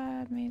let's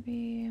add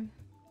maybe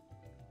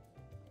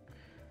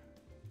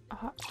a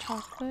hot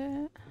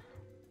chocolate.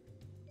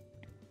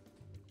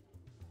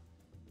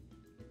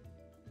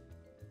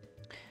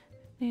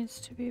 Needs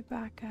to be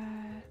back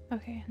at...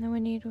 Okay, and then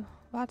we need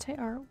latte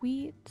art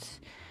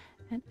wheat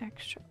and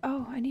extra...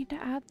 Oh, I need to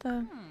add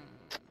the...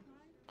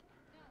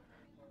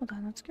 Hold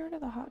on, let's get rid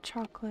of the hot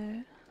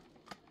chocolate.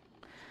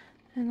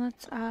 And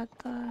let's add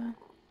the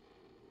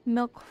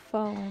milk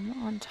foam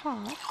on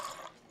top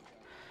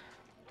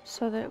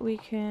so that we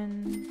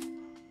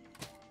can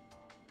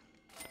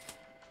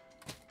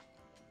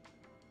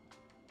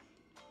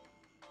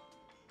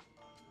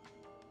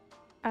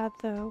add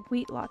the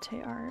wheat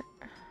latte art.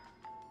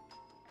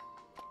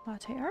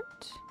 Latte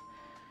art?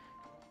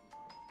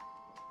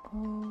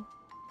 Oh,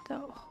 the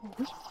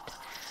wheat.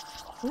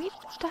 Wheat.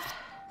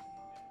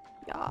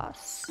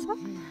 Yes.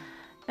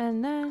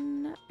 And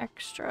then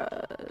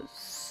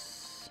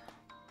extras.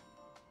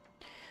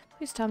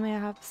 Please tell me I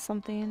have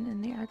something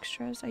in the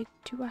extras. I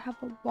do. I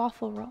have a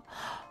waffle roll.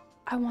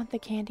 I want the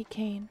candy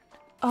cane.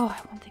 Oh,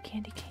 I want the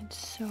candy cane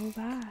so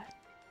bad.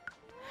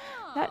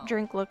 That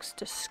drink looks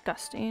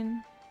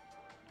disgusting.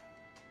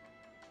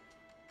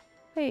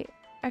 Wait,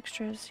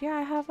 extras. Yeah,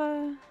 I have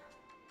a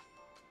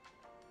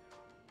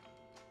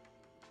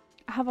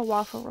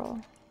waffle roll.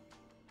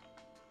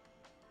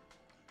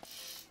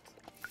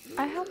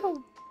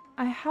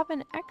 I have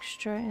an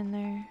extra in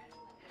there.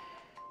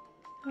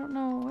 I don't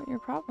know what your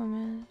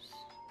problem is.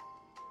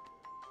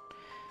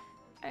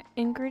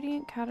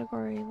 Ingredient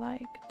category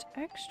liked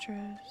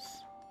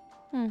extras.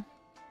 I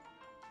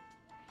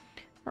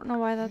don't know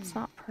why that's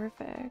not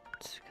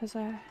perfect, because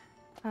I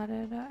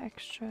added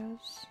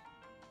extras.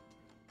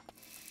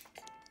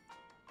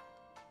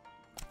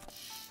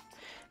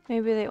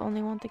 Maybe they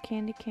only want the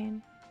candy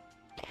cane.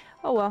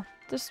 Oh well,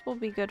 this will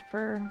be good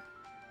for,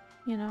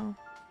 you know,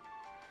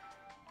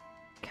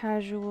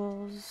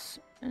 casuals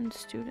and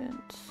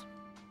students.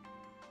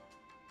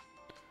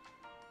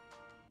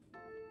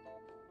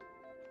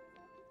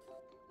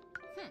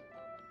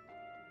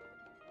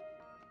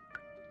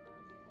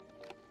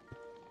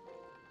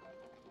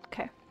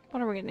 Okay,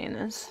 what are we gonna name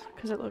this?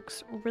 Because it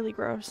looks really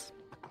gross.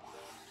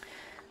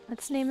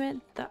 Let's name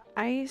it the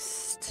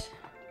iced...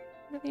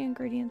 What are the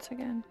ingredients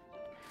again?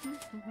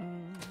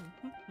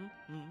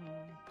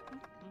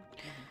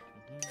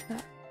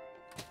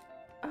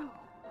 Oh,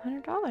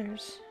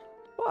 $100.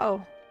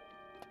 Whoa.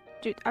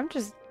 Dude, I'm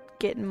just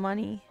getting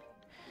money.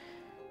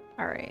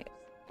 Alright,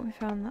 we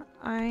found the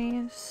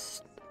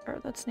iced...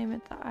 Or let's name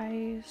it the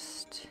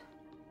iced...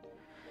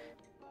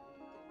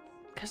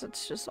 Because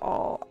it's just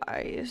all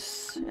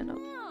ice in a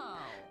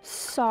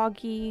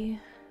soggy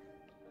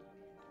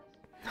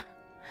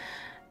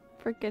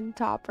freaking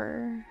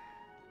topper.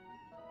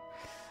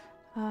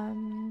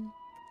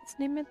 Let's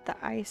name it the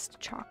iced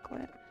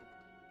chocolate.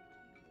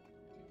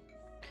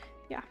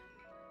 Yeah,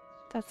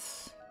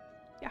 that's...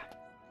 Yeah,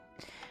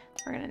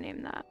 we're gonna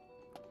name that.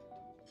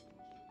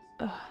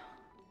 Ugh.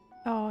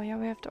 Oh yeah,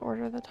 we have to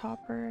order the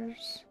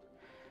toppers.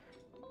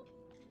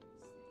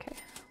 Okay,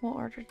 we'll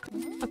order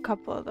a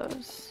couple of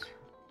those.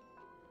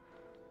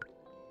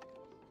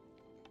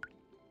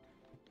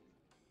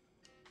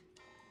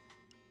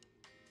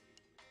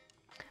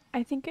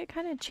 I think it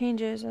kind of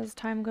changes as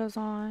time goes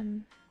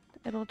on.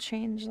 It'll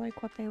change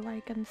like what they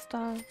like and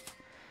stuff.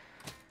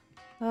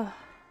 Ugh.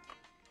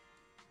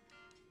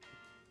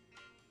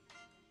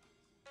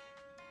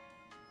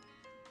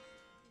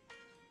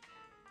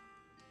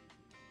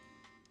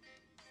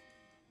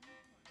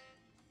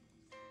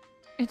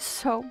 It's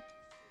so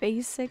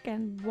basic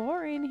and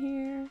boring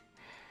here.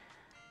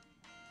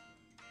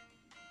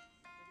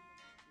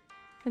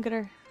 Look at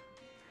her.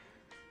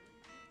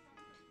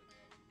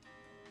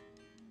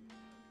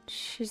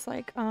 She's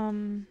like,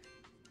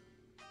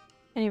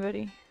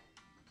 anybody.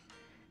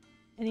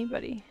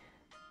 Anybody.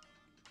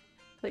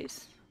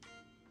 Please.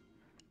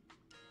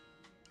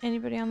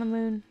 Anybody on the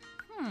moon?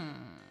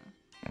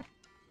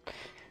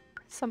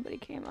 Somebody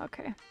came,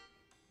 okay.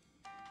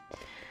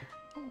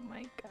 Oh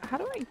my god. How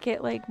do I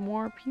get like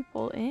more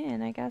people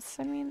in? I guess,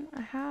 I mean,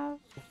 I have,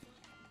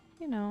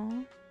 you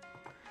know,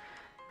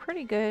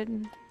 pretty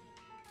good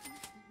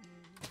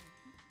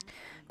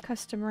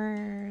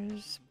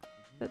customers.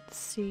 Let's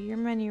see, your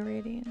menu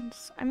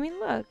ratings. I mean,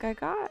 look, I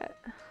got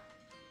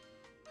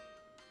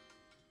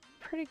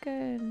pretty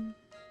good.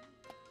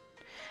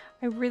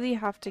 I really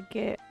have to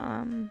get,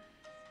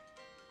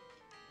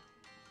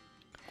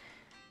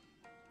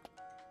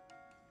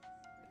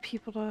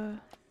 people to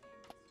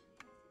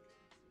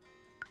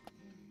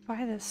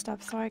buy this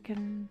stuff so I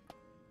can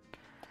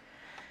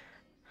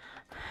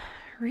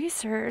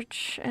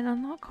research and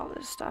unlock all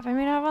this stuff. I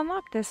mean, I've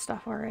unlocked this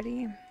stuff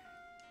already,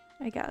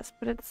 I guess,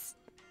 but it's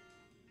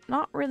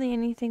not really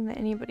anything that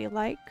anybody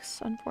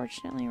likes,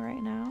 unfortunately,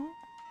 right now.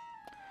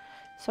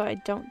 So I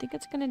don't think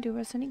it's gonna do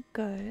us any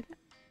good.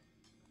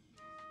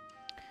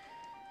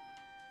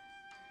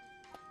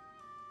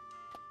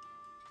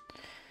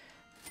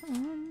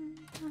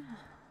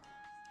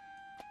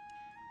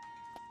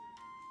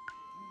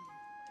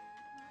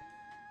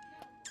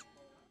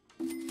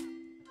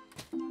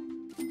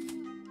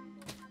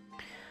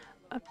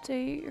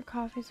 Update your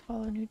coffees,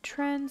 follow new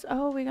trends.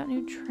 Oh, we got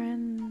new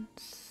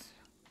trends.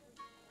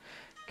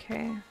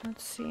 Okay,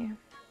 let's see.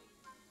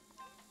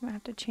 Might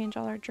have to change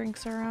all our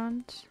drinks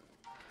around.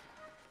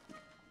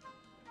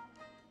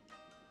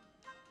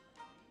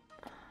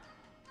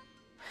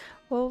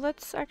 Well,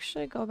 let's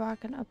actually go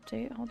back and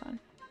update. Hold on.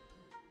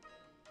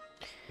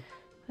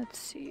 Let's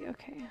see.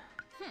 Okay.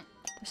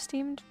 The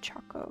steamed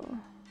choco.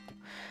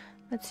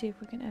 Let's see if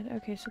we can edit.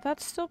 Okay, so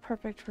that's still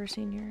perfect for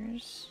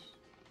seniors.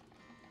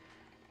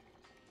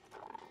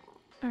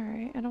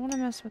 Alright, I don't want to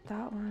mess with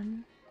that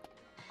one.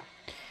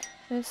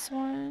 This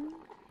one.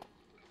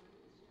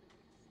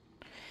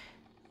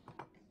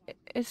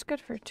 It's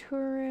good for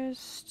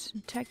tourists,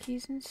 and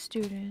techies, and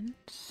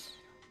students.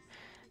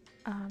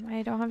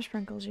 I don't have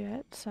sprinkles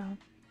yet, so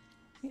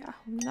yeah.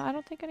 No, I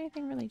don't think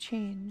anything really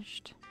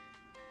changed.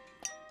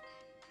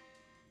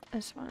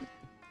 This one.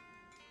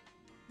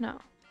 No.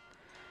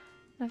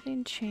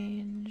 Nothing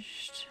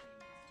changed.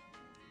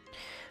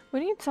 We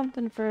need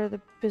something for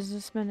the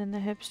businessmen and the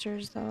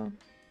hipsters, though.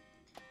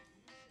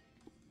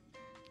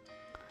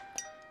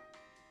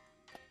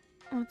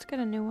 Let's get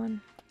a new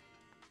one.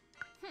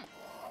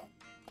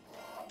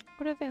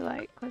 What do they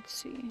like? Let's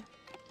see.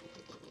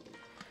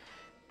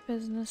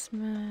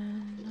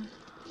 Businessmen.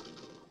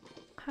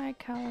 High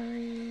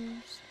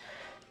calories.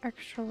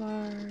 Extra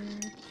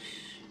large.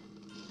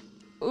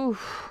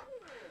 Oof.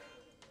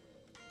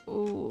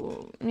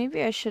 Ooh.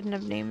 Maybe I shouldn't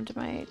have named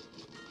my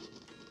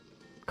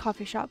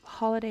coffee shop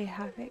Holiday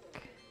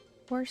Havoc.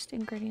 Worst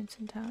ingredients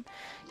in town.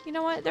 You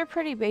know what? They're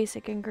pretty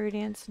basic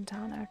ingredients in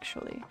town,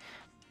 actually.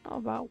 How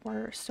about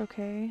worst,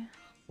 okay?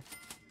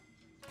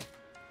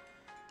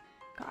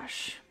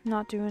 Gosh,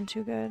 not doing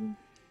too good.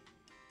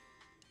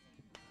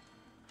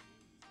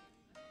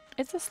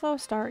 It's a slow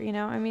start, you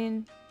know? I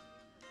mean,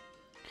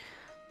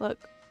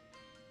 look,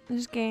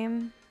 this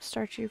game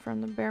starts you from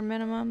the bare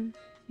minimum.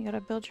 You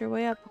gotta build your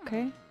way up,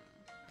 okay?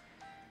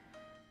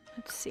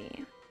 Let's see.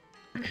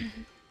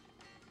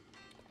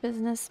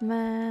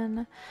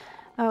 Businessmen.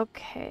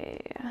 Okay.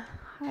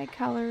 High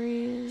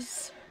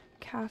calories.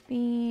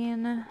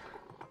 Caffeine.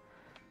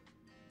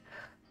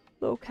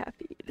 Low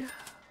caffeine.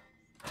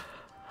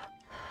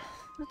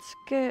 Let's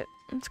get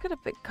a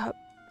big cup.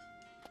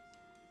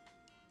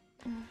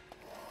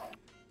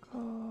 Go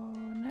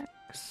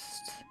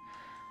next.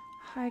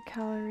 High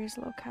calories,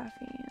 low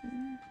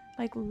caffeine.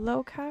 Like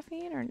low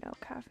caffeine or no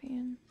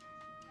caffeine?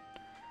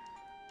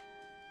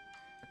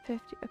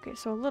 50. Okay,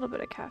 so a little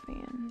bit of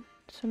caffeine.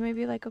 So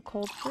maybe like a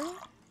cold brew?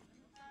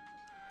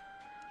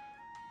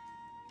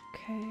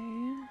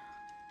 Okay.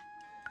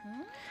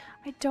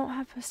 I don't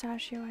have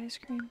pistachio ice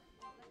cream.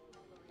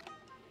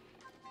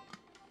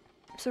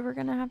 So we're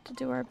gonna have to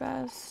do our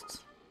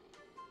best.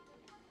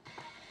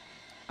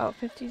 Oh,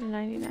 50 to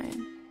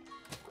 99.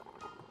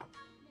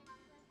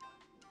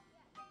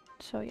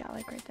 So yeah,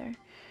 like right there.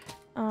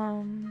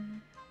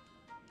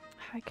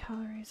 High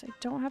calories. I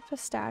don't have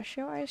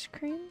pistachio ice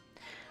cream,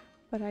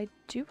 but I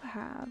do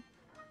have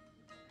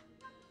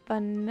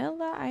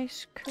vanilla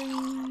ice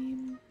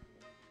cream.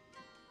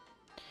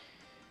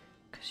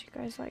 Because you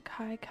guys like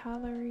high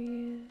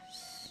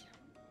calories.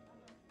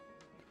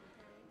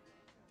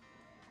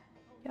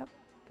 Yep.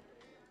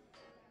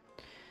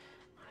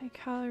 High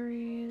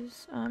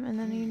calories. And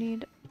then you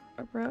need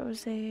a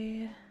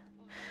rosé.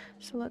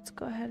 So let's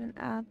go ahead and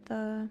add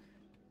the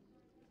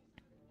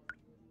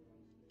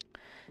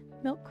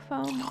milk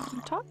foam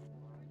on top.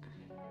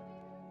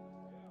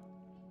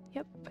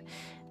 Yep.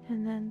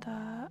 And then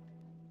the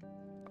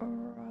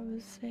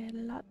rosé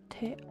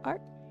latte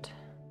art.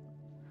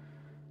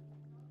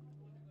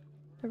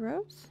 The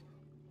rose?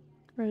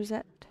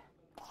 Rosette.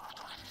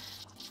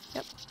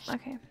 Yep.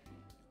 Okay.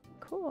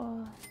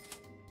 Cool.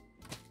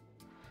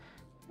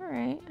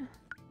 Alright.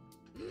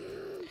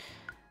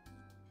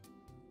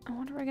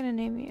 What are we gonna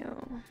name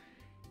you?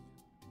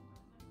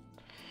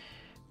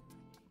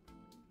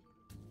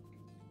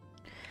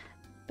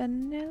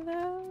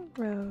 Vanilla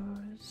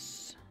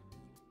Rose.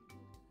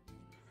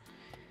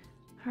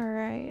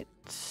 Alright.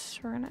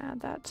 We're gonna add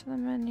that to the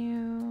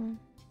menu.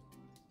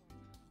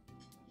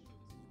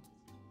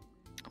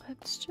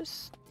 Let's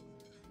just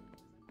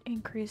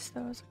increase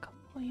those a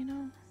couple, you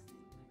know?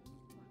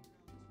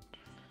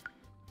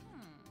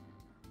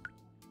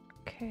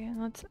 Okay,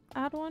 and let's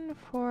add one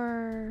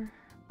for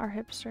our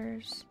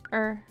hipsters.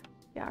 Our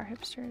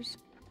hipsters.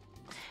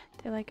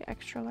 They like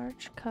extra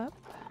large cup.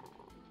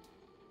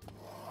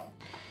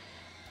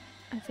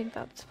 I think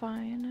that's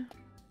fine.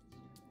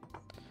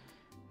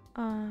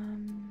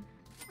 Um,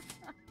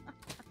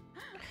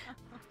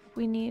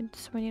 we need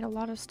a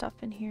lot of stuff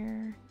in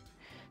here.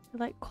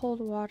 Like cold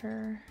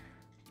water.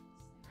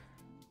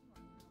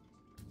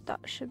 That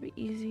should be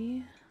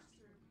easy.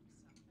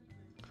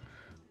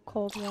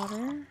 Cold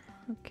water,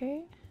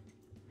 okay.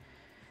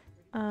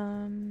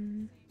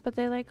 But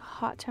they like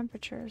hot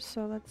temperatures,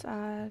 so let's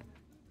add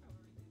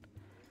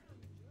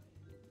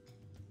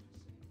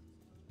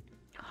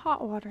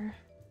hot water.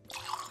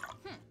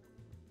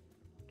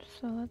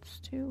 So let's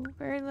do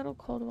very little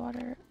cold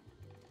water.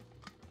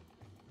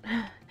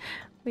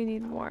 We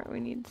need more. We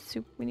need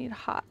soup. We need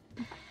hot.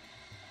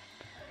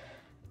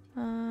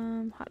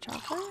 Hot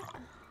chocolate.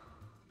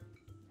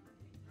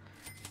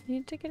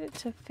 Need to get it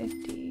to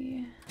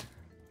 50.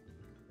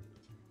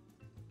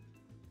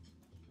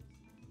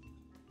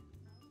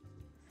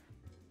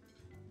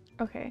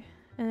 Okay,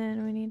 and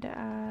then we need to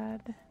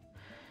add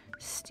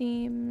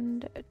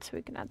steamed so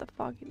we can add the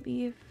foggy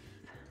leaf.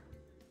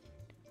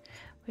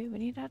 Wait, we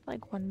need to add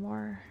like one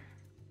more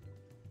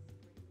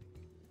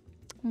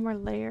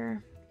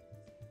layer.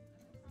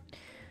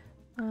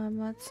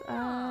 Let's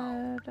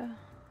add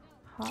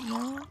hot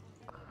milk.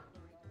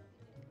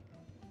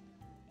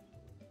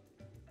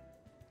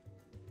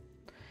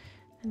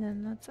 And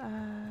then let's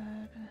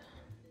add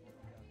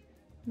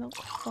milk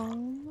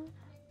foam.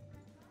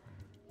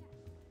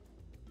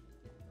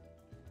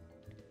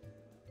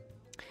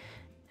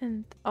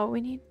 And oh,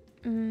 we need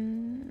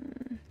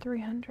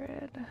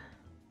 300.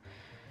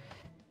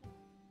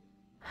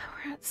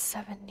 We're at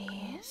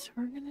 70, so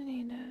we're gonna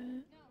need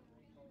a...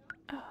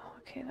 Oh,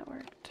 okay, that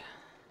worked.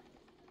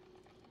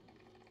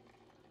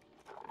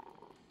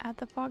 Add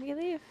the foggy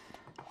leaf.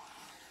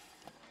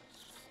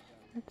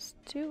 Let's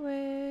do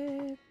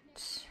it.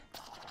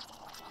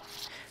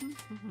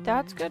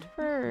 That's good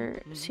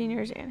for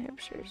seniors and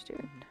hipsters,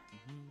 dude.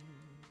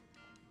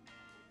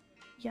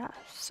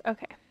 Yes.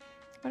 Okay.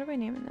 What are we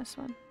naming this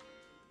one?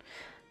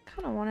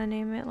 Kind of want to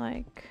name it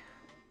like...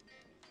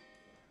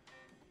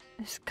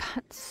 It's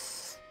got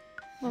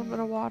a little bit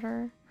of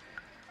water.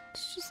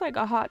 It's just like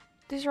a hot...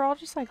 These are all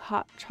just like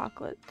hot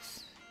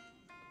chocolates.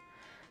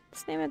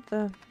 Let's name it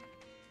the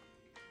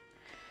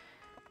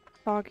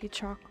foggy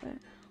chocolate.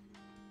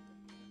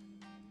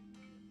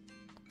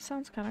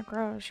 Sounds kind of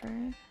gross,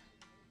 right?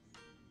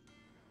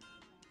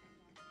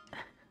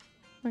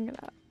 I'm gonna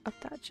up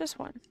that just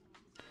one.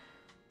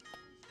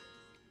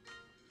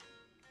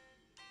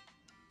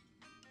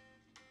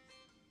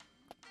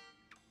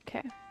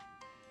 Okay.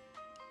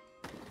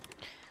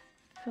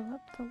 Fill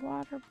up the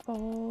water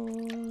bowl.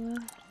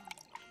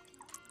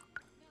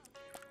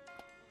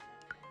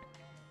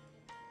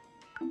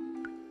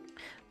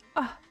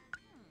 Ah.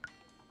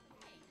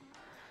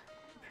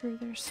 Improve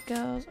their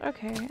skills.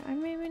 Okay,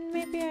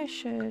 maybe I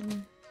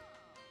should.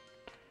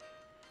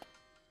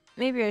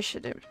 Maybe I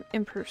should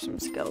improve some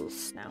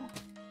skills now.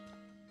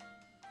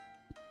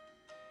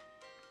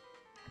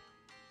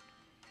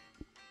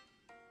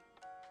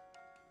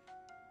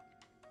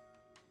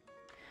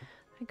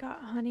 I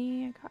got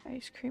honey, I got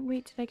ice cream.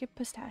 Wait, did I get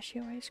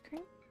pistachio ice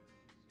cream?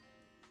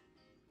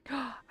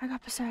 I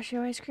got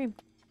pistachio ice cream.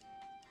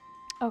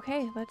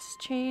 Okay, let's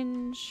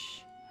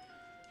change.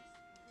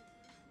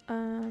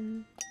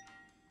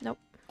 Nope.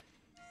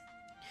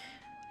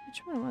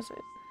 Which one was it?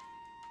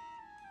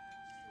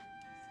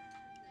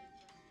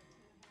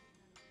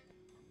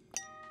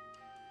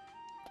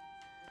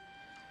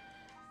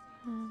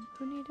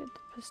 Who needed the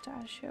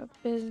pistachio?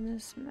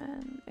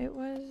 Businessmen. It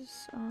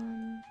was,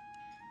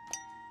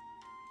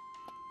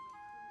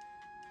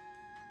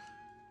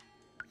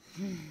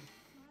 is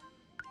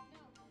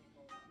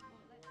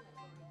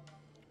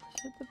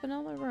it the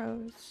vanilla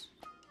rose?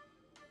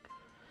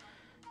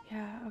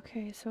 Yeah,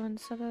 okay, so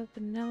instead of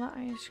vanilla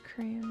ice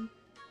cream,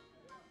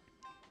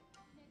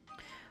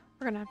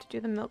 we're gonna have to do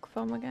the milk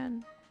foam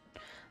again.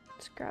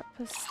 Let's grab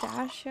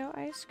pistachio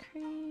ice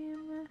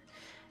cream,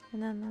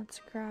 and then let's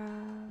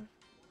grab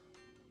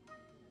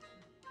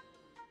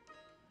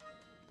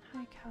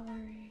high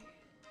calorie.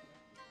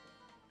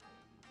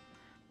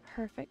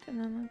 Perfect, and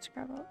then let's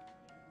grab a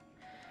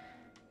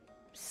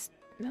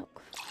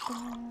milk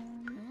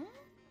foam.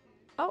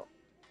 Oh!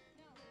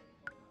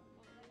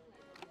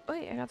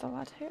 Wait, I got the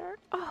latte art.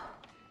 Oh!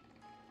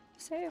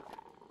 Save.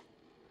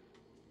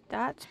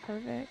 That's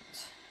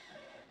perfect.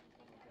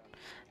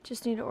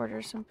 Just need to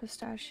order some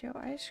pistachio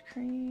ice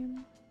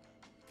cream.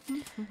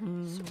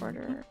 Let's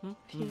order a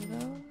few of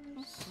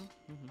those.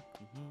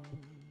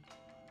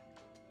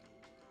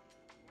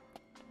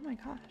 Oh my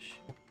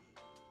gosh.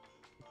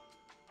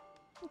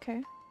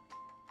 Okay.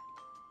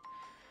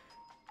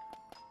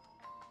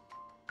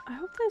 I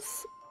hope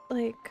this,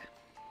 like,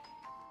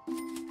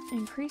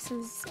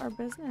 increases our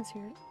business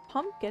here.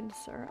 Pumpkin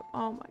syrup.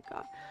 Oh my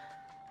god.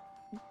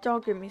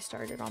 Don't get me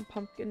started on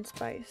pumpkin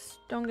spice.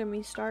 Don't get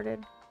me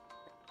started.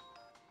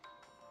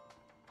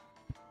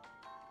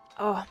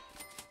 Oh,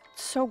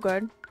 so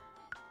good.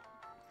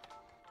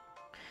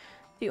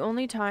 The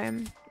only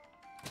time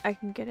I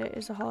can get it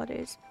is the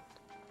holidays.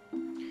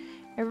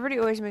 Everybody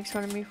always makes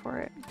fun of me for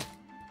it.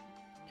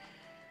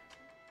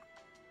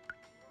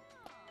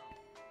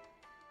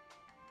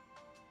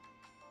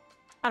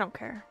 I don't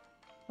care.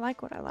 I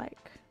like what I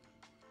like.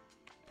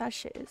 That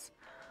shit is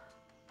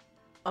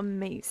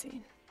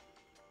amazing.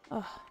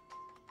 Ugh.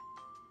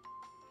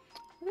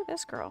 Look at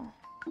this girl.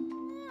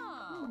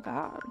 Oh my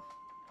god.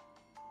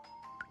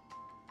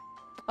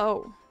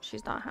 Oh,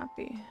 she's not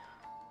happy.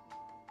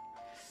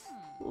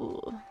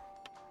 Ooh.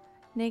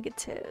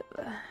 Negative.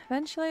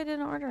 Eventually I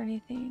didn't order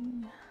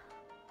anything.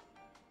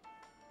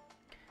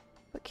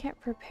 But can't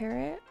prepare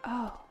it?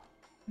 Oh.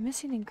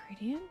 Missing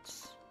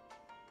ingredients?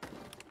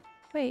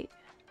 Wait.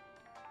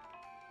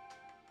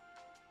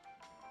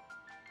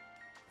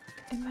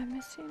 Am I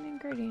missing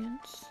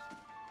ingredients?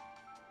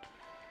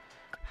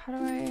 How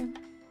do I...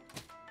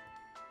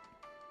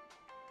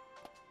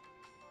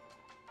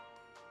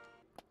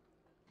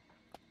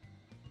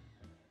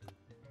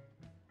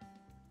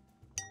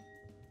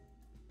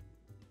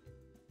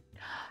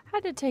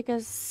 Had to take a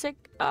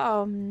sick...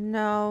 Oh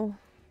no.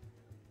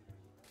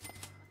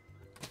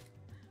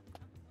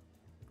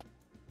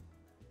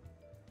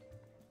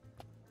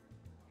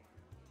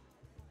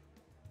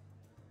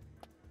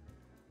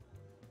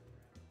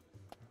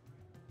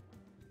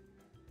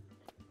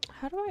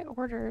 How do I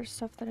order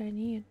stuff that I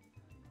need?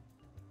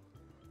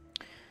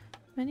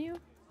 Menu?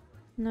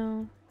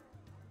 No.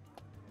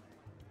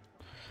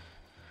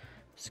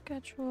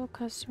 Schedule,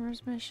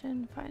 customers,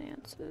 mission,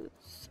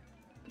 finances.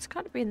 It's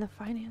gotta be in the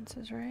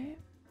finances, right?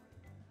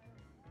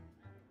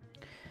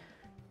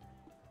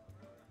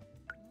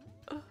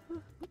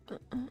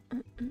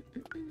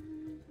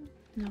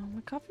 No,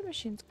 my coffee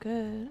machine's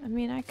good. I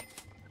mean, I could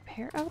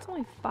repair. Oh, it's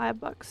only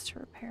 $5 to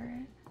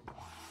repair it.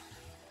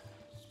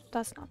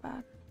 That's not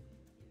bad.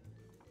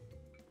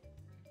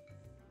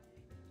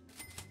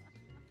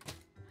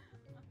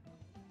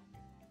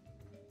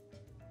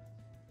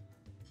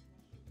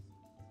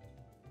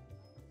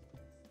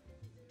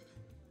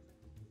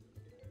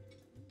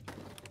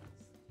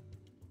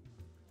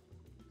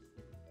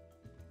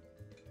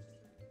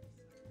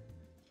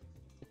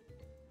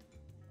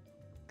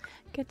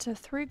 Get to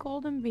 3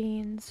 golden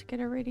beans.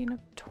 Get a rating of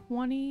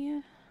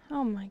 20.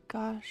 Oh my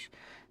gosh.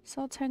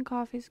 Sell 10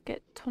 coffees.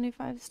 Get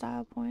 25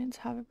 style points.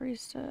 Have a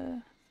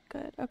barista.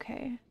 Good.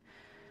 Okay.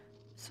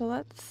 So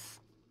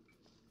let's...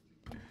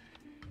 How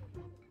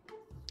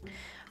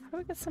do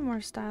we get some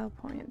more style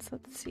points?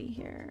 Let's see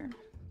here.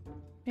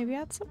 Maybe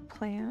add some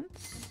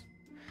plants.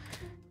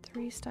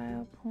 3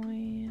 style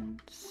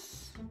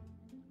points.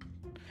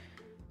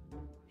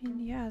 I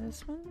mean, yeah,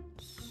 this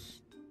one's...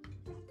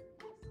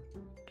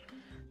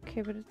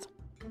 Okay, but it's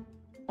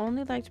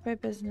only liked by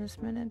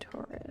businessmen and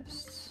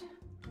tourists.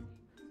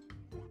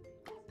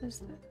 What is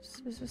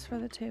this? Is this for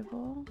the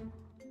table?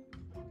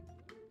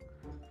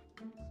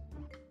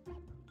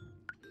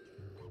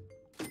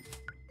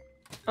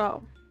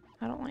 Oh,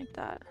 I don't like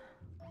that.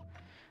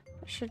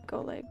 I should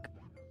go like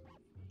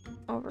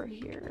over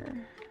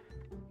here.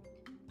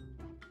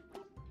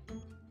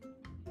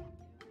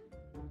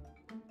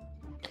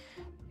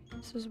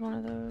 This is one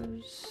of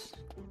those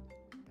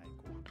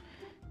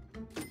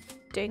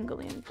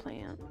dangling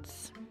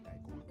plants.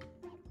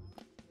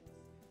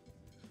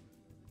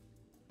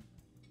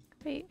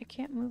 Wait, I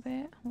can't move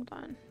it. Hold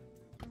on.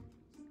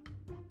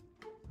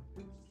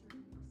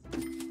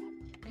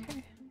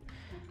 Okay.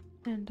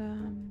 And I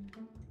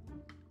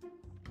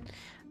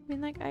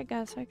mean, like, I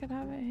guess I could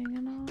have it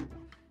hanging on,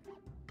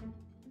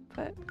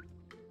 but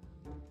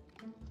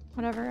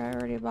whatever, I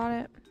already bought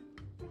it.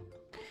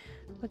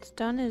 What's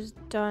done is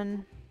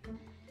done.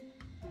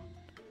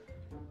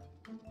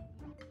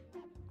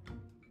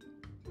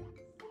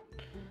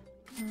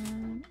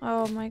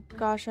 Oh my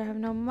gosh, I have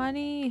no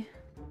money.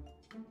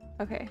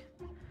 Okay.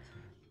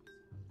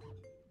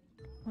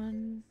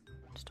 1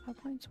 stop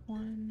points,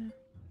 1,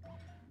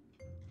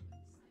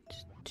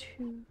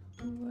 2.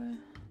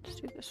 Let's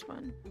do this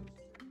one.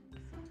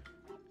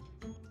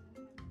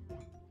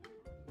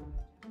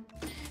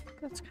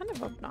 That's kind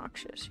of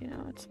obnoxious, you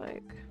know. It's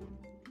like,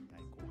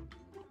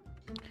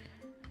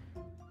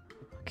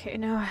 okay,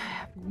 now I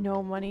have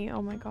no money.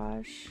 Oh my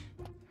gosh.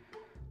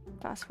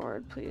 Fast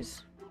forward,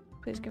 please.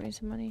 Please give me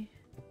some money.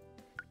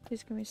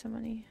 Please give me some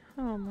money.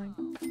 Oh my.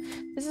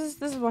 This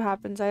is what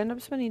happens. I end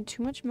up spending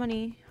too much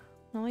money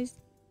on all these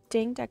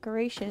dang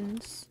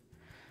decorations.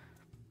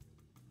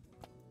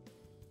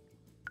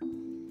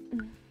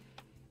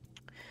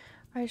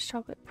 Ice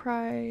chocolate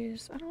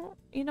prize. I don't.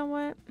 You know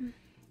what?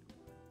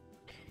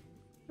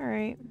 All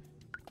right.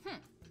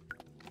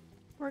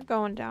 We're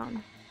going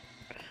down.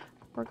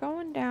 We're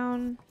going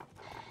down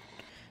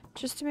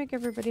just to make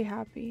everybody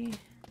happy.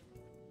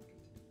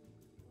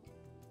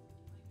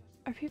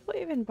 Are people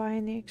even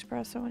buying the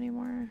espresso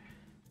anymore?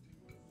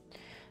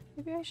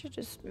 Maybe I should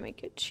just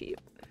make it cheap.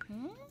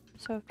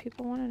 So if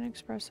people want an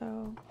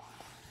espresso,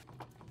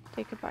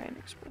 they could buy an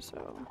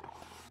espresso.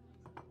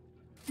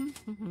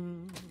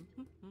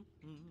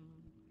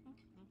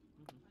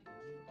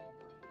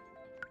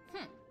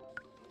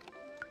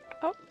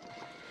 Oh.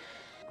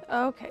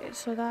 Okay,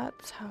 so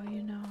that's how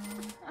you know.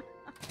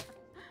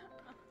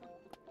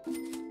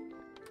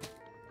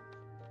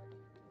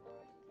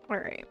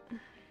 Alright.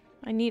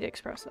 I need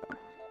espresso.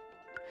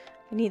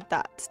 I need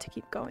that to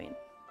keep going.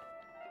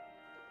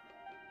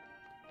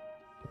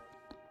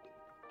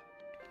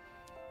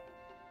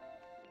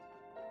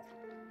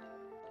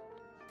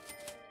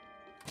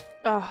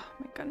 Oh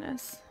my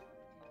goodness.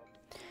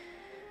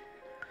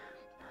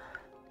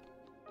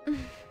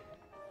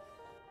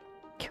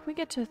 Can we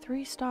get to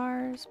 3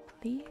 stars,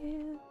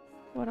 please?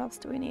 What else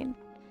do we need?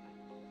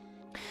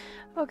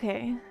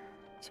 Okay,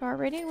 so our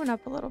rating went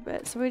up a little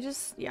bit. So we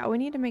just, yeah, we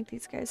need to make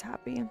these guys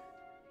happy.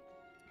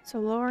 So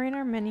lowering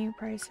our menu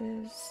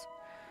prices.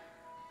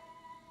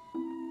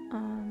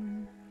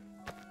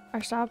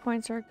 Our style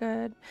points are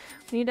good.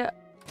 We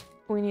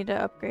need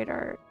to upgrade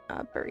our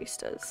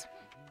baristas.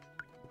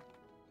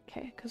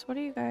 Okay, because what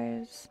are you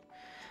guys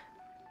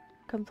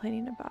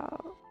complaining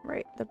about?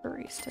 Right, the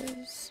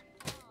baristas.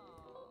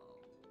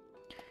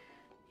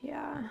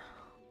 Yeah.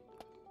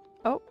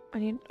 Oh,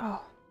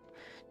 oh,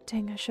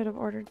 dang, I should have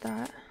ordered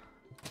that.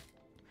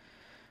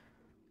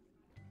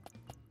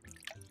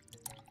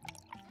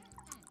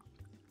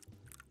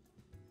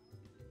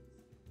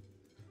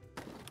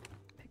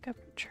 Pick up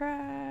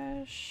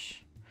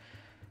trash.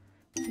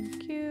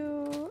 Thank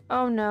you.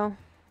 Oh no.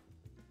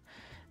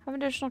 Have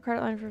additional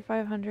credit line for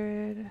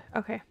 500.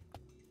 Okay.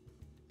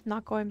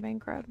 Not going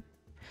bankrupt.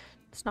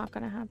 It's not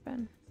gonna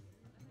happen.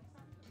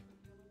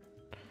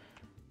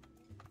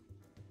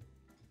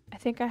 I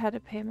think I had to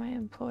pay my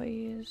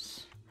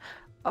employees.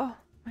 Oh,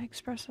 my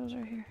espressos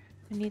are here.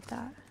 I need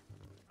that.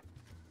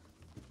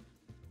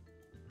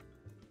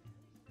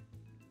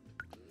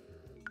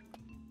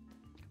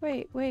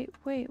 Wait,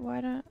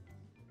 why don't...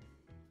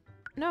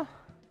 No.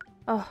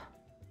 Oh.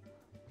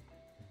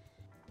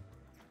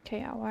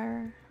 Okay,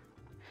 outwire.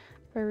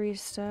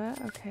 Barista,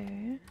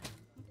 okay.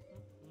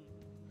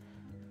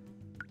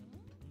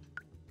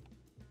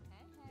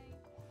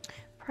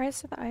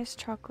 Price of the iced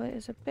chocolate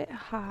is a bit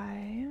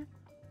high.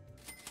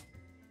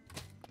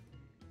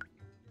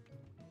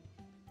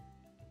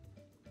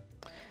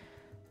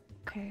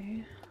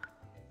 Okay.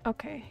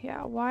 Okay,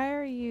 yeah, why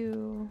are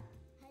you...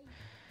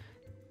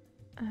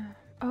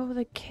 oh,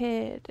 the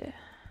kid.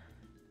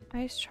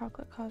 Iced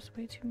chocolate costs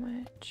way too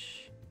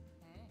much.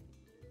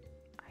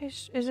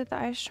 Is it the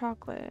iced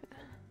chocolate?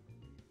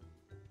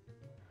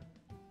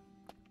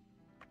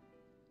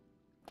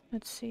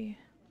 Let's see.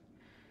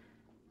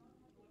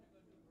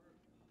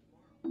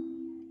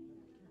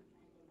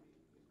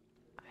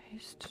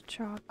 Iced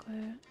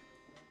chocolate.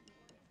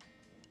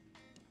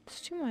 It's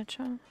too much,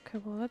 huh? Okay,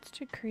 well, let's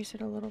decrease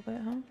it a little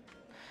bit, huh?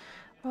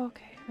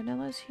 Okay,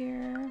 vanilla's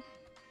here.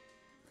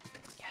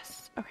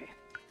 Yes, okay.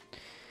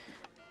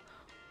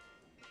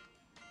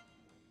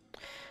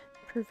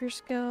 Improve your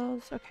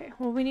skills. Okay,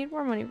 well, we need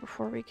more money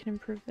before we can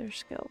improve their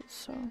skills,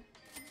 so...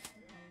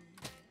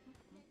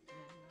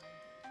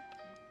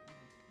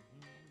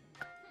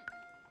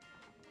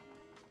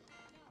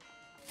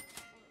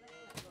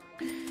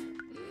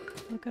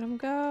 Look at them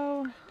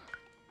go.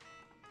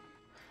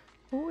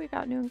 Oh, we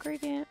got new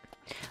ingredient.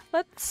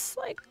 Let's,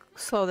 like,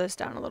 slow this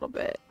down a little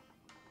bit.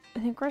 I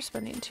think we're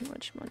spending too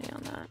much money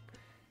on that.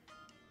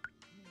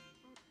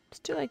 Let's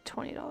do, like,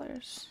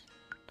 $20.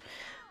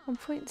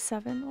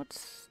 1.7,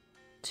 what's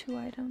 2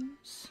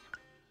 items?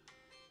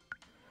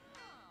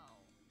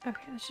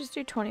 Okay, let's just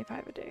do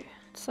 25 a day.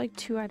 It's like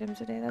 2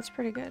 items a day. That's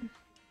pretty good.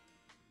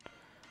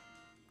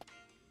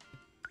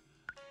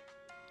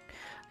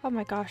 Oh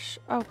my gosh.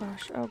 Oh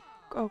gosh.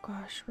 Oh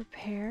gosh.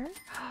 Repair?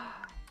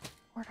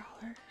 $4.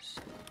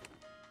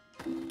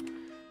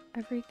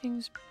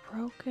 Everything's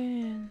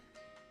broken.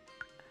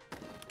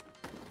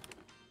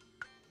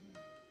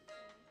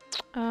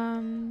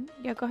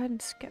 Yeah, go ahead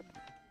and skip.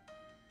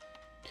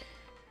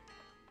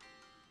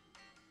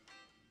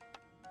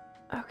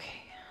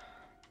 Okay.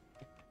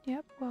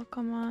 Yep,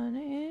 welcome on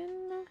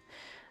in.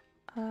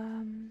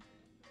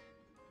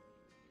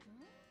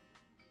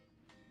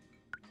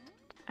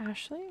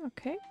 Ashley,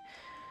 okay.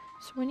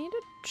 So we need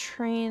to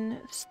train.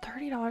 It's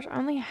 $30. I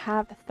only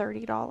have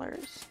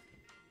 $30.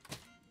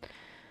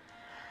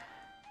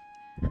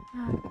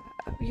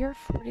 You're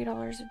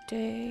 $40 a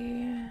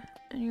day,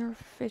 and you're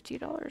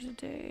 $50 a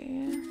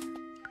day.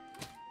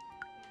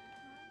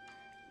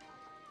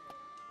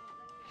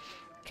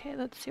 Okay,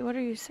 let's see. What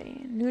are you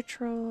saying?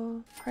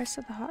 Neutral. Price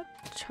of the hot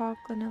chocolate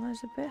vanilla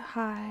is a bit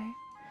high.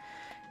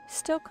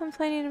 Still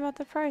complaining about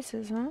the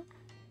prices, huh?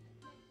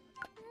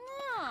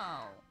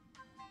 No.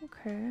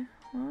 Okay.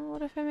 Well,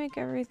 what if I make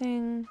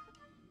everything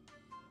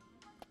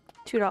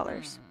 $2?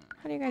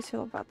 How do you guys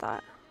feel about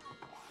that?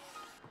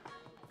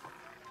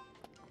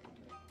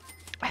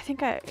 I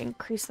think I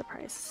increased the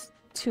price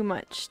too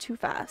much, too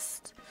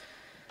fast.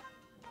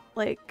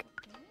 Like,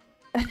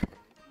 oh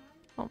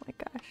my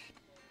gosh.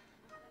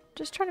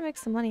 Just trying to make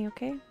some money,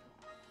 okay?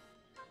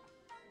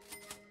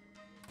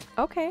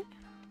 Okay.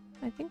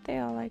 I think they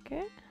all like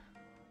it.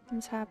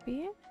 I'm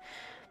happy.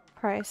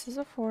 Price is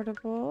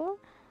affordable.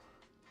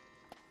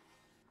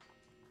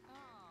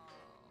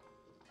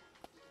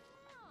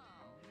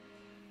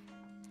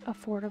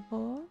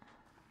 Affordable.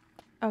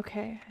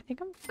 Okay, I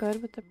think I'm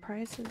good with the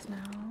prices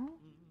now.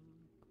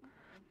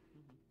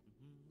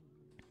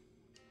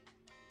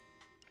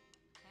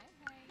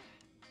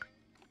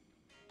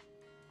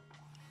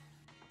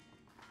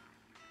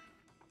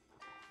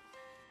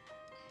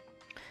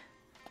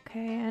 Okay,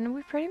 and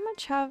we pretty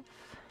much have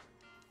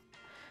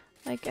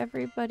like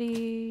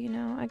everybody, you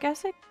know, I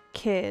guess like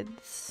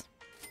kids.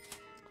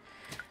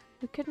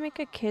 We could make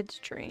a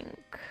kids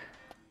drink.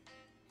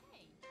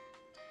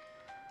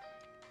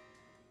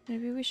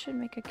 Maybe we should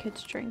make a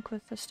kids drink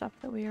with the stuff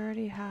that we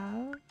already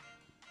have.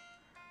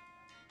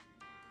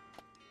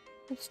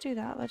 Let's do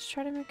that. Let's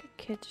try to make a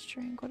kids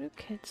drink. What do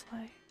kids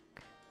like?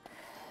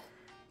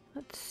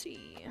 Let's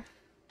see.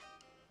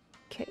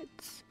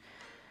 Kids.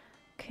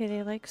 Okay,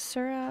 they like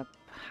syrup,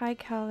 high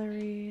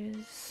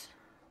calories,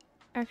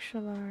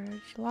 extra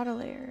large, a lot of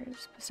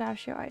layers,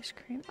 pistachio ice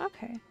cream.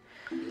 Okay.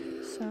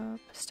 So,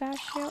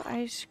 pistachio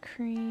ice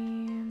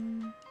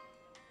cream,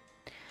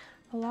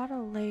 a lot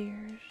of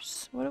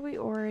layers. What do we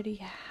already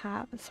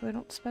have so we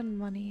don't spend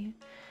money?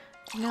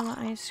 Vanilla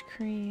ice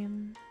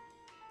cream.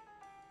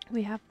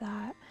 We have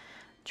that.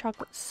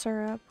 Chocolate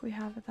syrup, we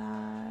have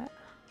that.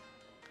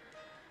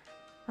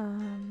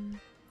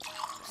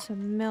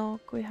 Some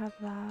milk, we have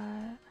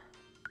that.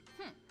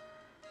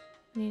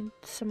 Need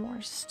some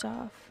more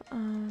stuff.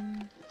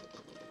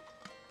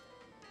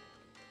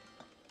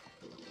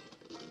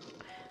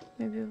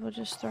 Maybe we'll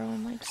just throw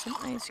in like some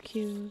ice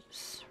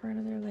cubes for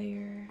another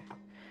layer.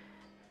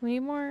 We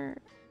need more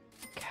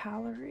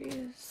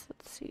calories.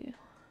 Let's see.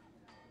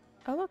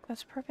 Oh look,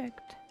 that's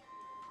perfect.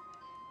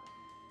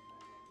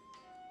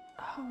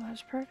 Oh,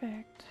 that's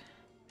perfect.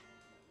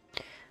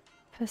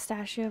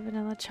 Pistachio,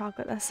 vanilla,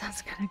 chocolate. That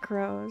sounds kind of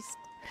gross.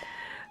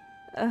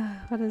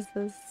 What is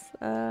this?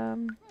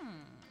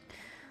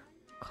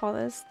 Call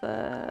this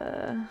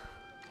the...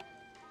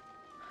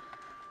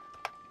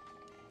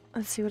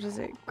 Let's see, what is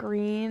it?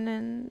 Green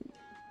and...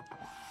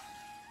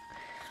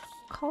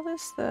 Call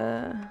this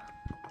the...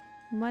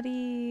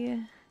 Muddy...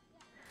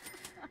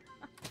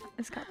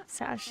 It's got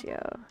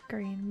pistachio.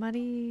 Green,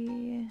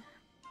 muddy...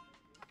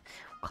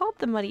 Call it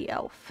the Muddy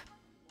Elf.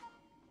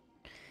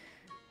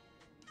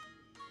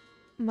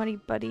 Muddy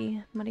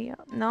Buddy, Muddy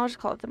Elf. No, I'll just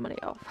call it the Muddy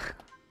Elf.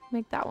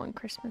 Make that one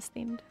Christmas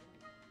themed.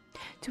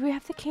 Do we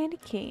have the candy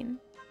cane?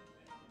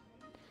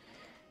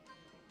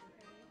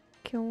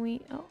 Can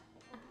we... Oh.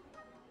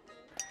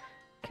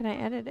 Can I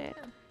edit it?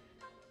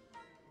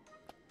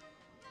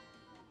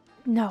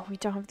 No, we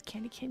don't have the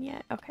candy cane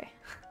yet. Okay.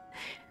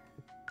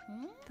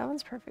 That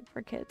one's perfect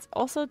for kids.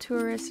 Also,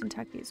 tourists and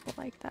techies will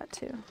like that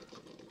too.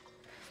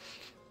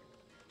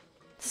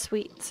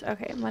 Sweets.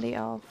 Okay, Muddy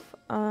Elf.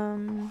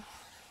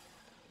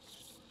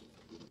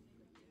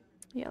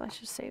 Yeah, let's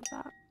just save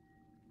that.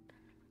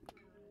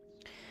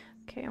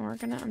 Okay,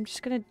 and I'm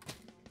just gonna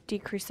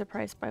decrease the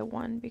price by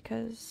 1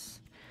 because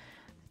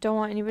I don't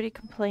want anybody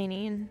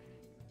complaining.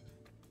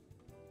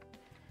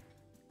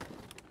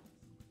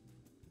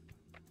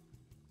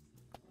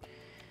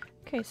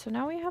 Okay, so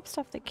now we have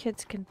stuff that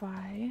kids can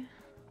buy.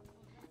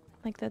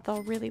 Like that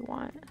they'll really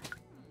want.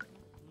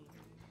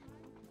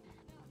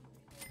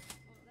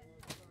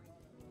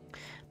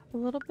 A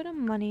little bit of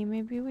money,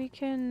 maybe we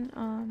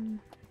can,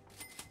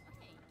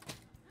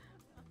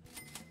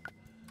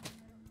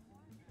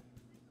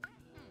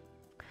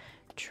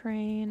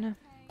 train.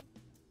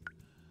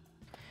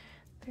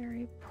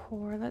 Very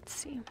poor. Let's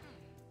see.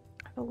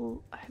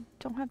 Oh, I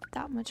don't have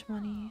that much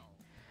money.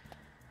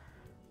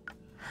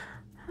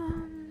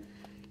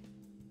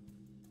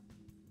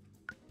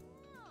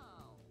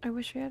 I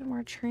wish we had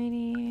more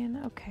training.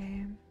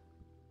 Okay.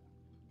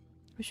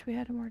 Wish we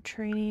had more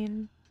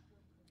training.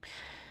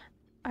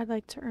 I'd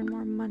like to earn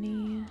more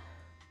money.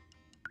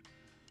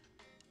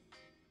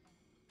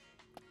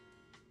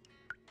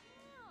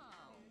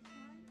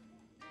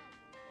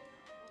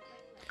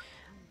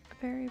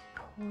 Very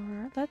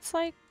poor. That's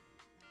like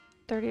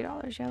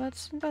 $30. Yeah,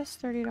 let's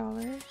invest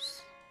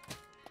 $30.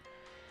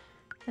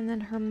 And then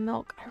her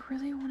milk. I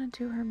really want to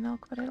do her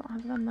milk, but I don't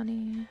have the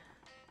money.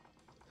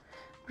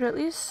 But at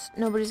least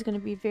nobody's going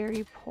to be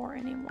very poor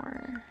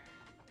anymore.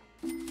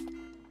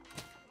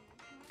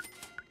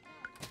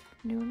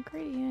 New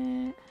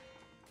ingredient.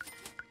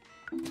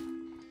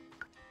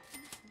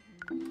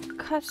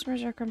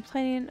 Customers are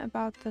complaining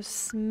about the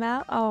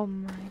smell. Oh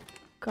my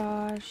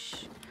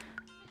gosh.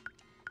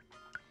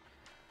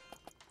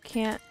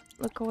 Can't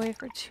look away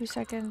for 2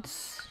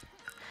 seconds.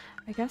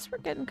 I guess we're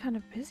getting kind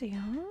of busy,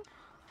 huh?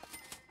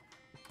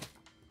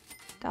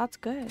 That's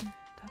good.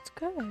 That's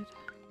good.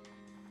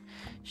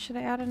 Should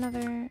I add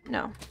another?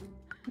 No.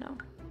 No.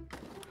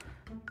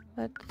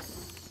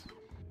 Let's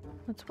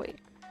wait.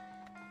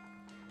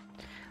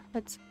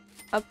 Let's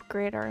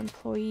upgrade our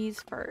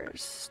employees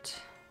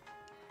first.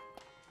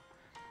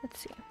 Let's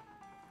see.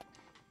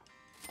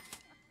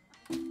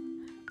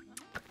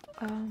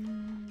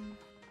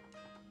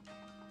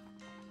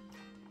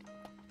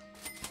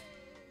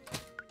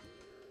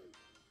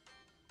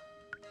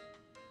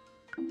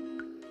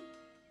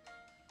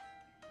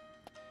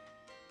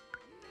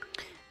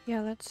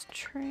 Yeah, let's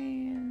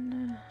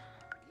train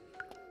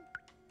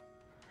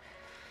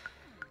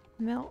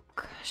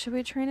milk. Should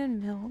we train in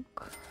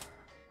milk?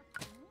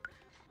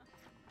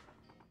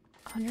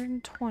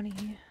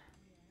 120.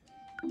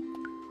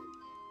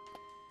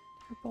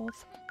 We're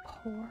both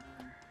poor.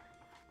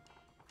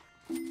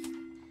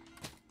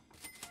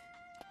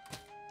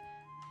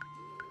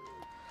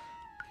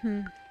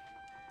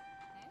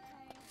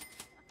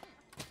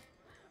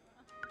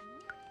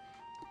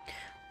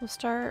 We'll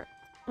start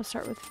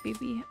with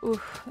Phoebe.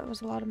 Oof, that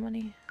was a lot of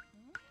money.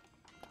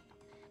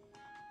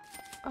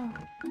 Oh,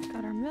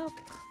 got our milk.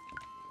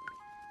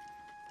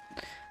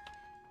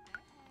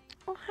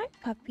 Oh, hi,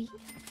 puppy.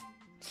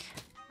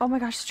 Oh my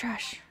gosh,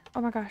 trash.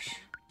 Oh my gosh.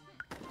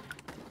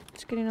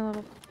 It's getting a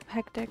little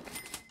hectic.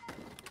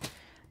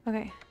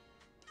 Okay.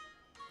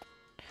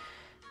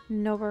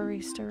 No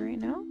barista right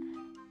now.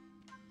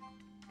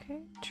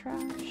 Okay,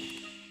 trash.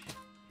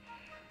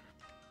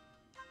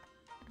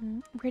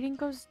 Rating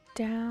goes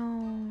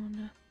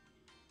down.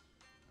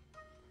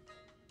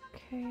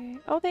 Okay.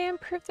 Oh, they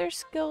improved their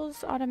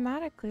skills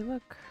automatically.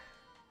 Look.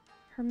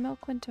 Her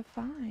milk went to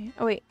 5.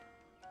 Oh, wait.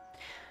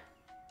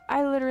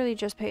 I literally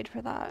just paid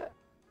for that.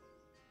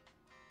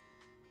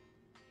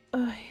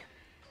 Ugh.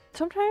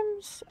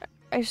 Sometimes,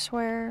 I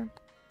swear.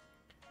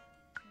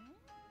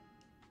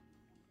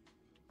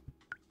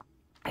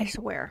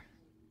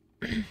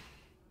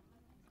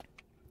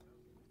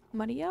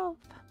 Muddy Elf.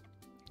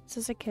 Is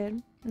this a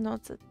kid? No,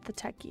 it's the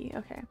techie.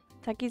 Okay.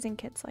 Techies and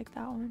kids like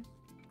that one.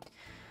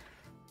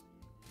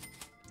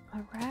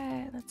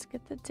 Alright, let's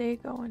get the day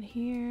going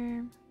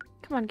here.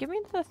 Come on, give me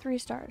the 3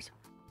 stars.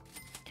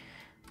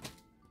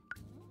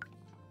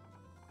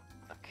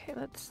 Okay,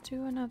 let's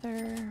do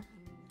another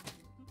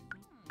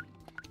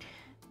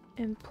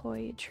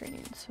employee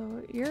training.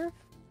 So you're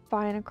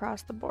fine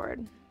across the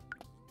board.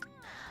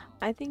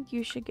 I think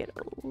you should get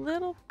a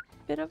little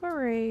bit of a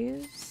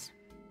raise.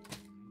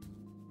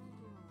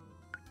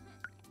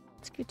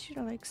 Let's get you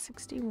to like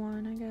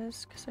 61, I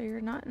guess, so you're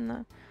not in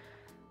the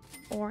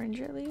orange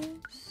at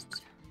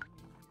least.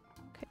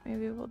 Okay,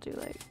 maybe we'll do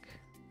like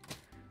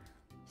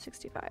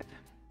 65.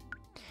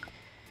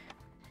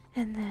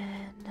 And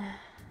then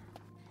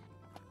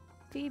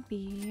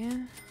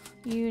Phoebe,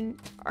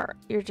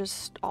 you're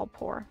just all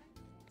poor.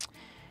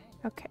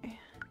 Okay.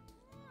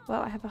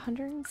 Well, I have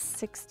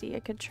 160. I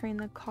could train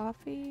the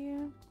coffee.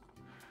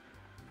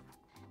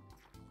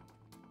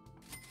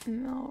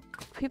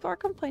 Milk. People are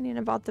complaining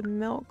about the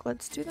milk.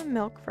 Let's do the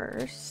milk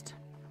first.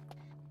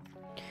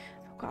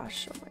 Oh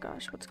gosh, oh my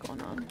gosh, what's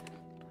going on?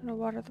 I'm gonna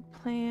water the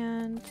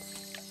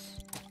plants.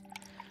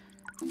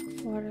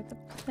 Water the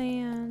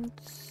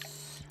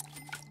plants.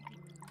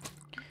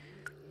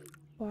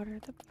 Water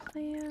the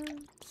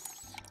plants.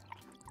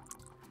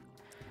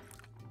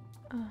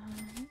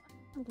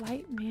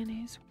 Light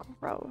mayonnaise,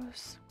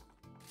 gross.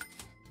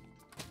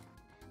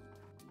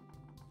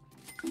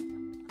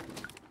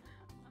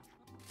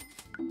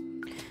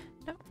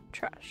 No,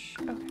 trash.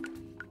 Okay.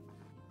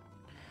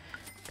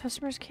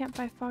 Customers can't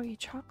buy foggy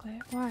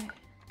chocolate. Why?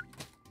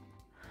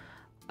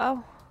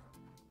 Oh,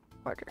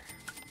 order.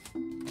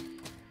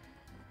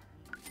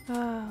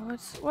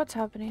 What's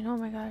happening? Oh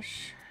my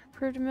gosh.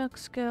 Improved milk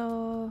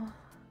skill.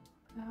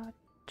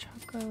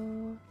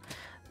 Choco.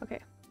 Okay.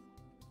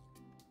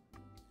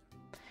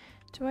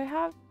 Do I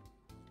have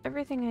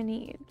everything I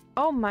need?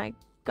 Oh my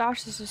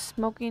gosh, this is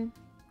smoking.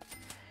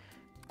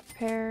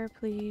 Prepare,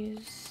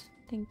 please.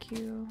 Thank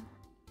you.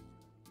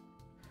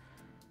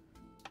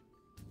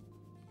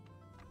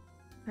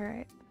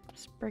 Alright,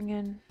 let's bring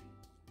in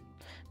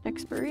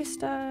next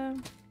barista.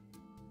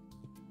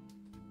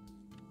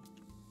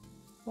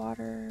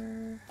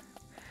 Water.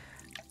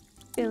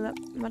 Fill up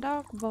my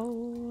dog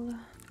bowl.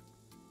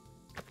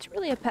 It's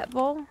really a pet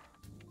bowl.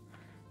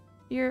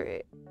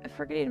 You're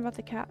forgetting about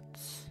the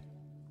cats.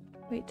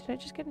 Wait, did I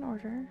just get an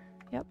order?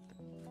 Yep.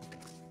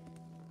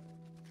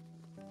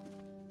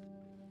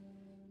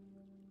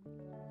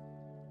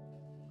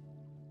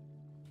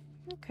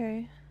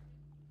 Okay.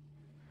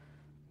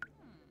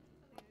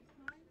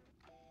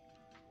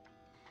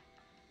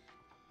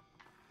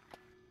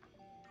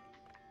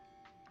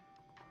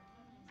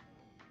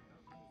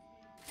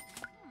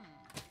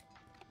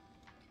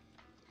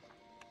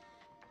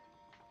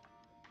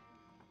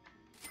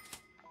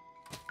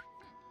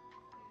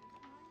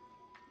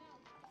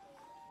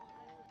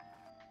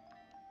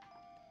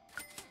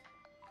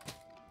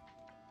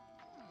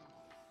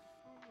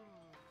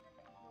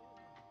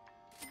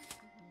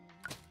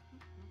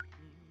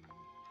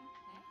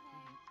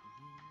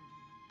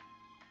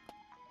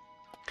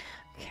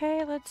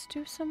 Okay, let's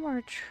do some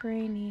more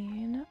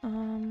training.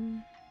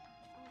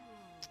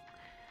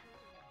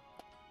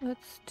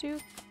 Let's do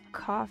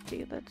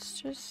coffee. Let's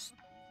just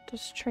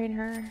train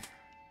her.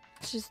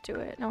 Let's just do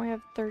it. Now we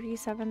have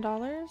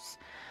 $37.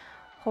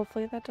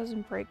 Hopefully that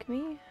doesn't break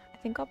me. I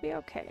think I'll be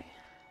okay.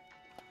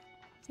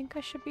 I think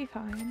I should be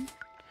fine.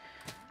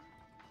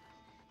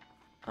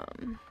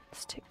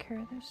 Let's take care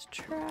of this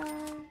trash.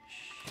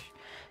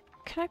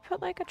 Can I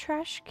put like a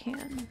trash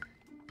can?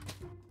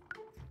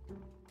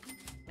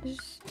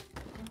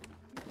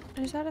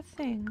 Is that a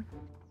thing?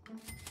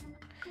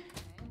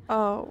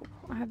 Oh,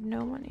 I have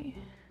no money.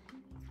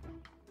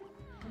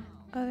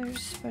 Other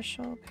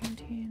special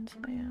paintings,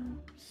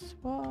 lamps,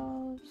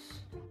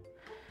 walls,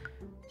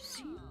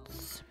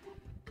 seats.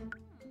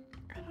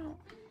 I don't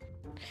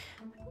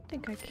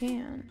think I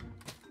can.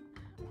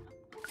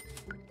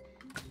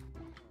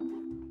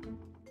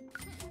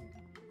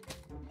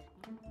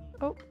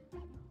 Oh,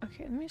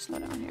 okay, let me slow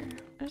down here.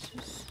 This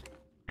is...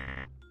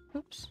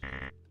 Oops.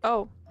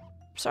 Oh,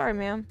 sorry,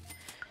 ma'am.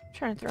 I'm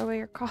trying to throw away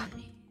your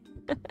coffee.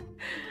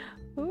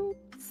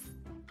 Oops.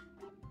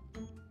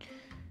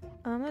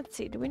 Let's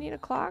see. Do we need a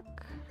clock?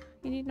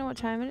 You need to know what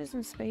time it is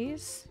in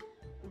space?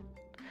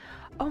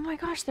 Oh my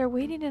gosh, they're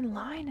waiting in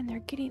line and they're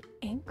getting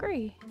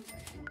angry.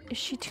 Is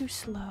she too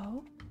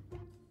slow?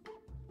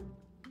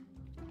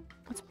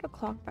 Let's put a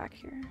clock back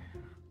here.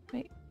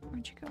 Wait,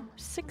 where'd you go?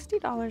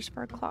 $60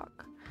 for a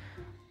clock.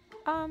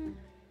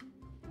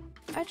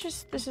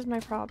 This is my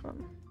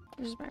problem.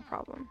 This is my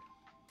problem.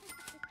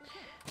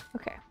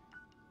 Okay.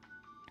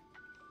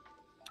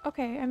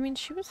 Okay, I mean,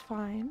 she was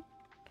fine.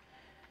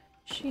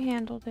 She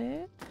handled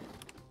it.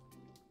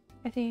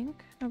 I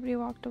think. Nobody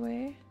walked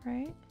away,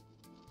 right?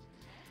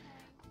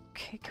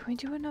 Okay, can we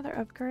do another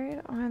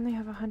upgrade? Oh, I only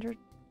have $100.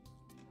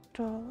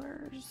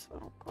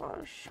 Oh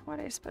gosh, why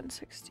did I spend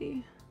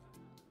 60?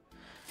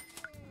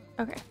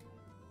 Okay.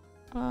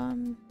 I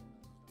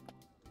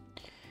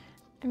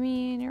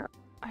mean,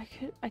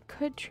 I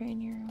could train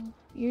you.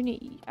 You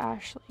need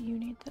Ashley. You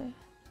need the.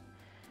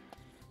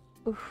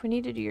 Oof, we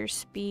need to do your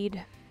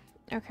speed.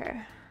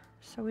 Okay,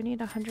 so we need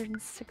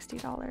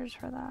 $160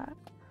 for that.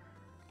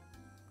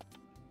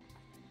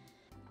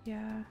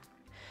 Yeah,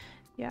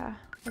 yeah,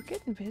 we're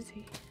getting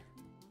busy.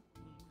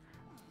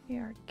 We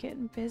are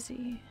getting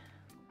busy.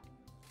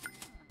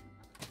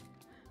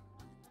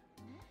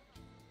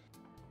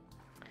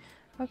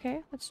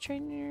 Okay, let's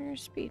train your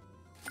speed.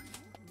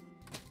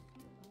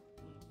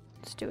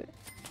 Let's do it.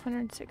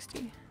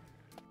 160.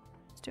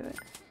 Let's do it.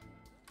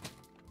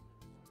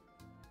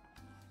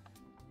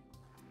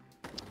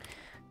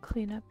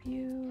 Clean up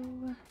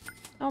you.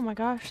 Oh my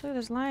gosh, look at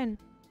this line.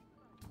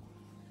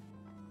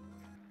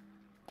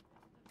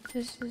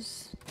 This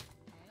is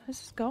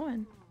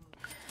going.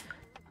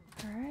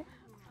 Alright.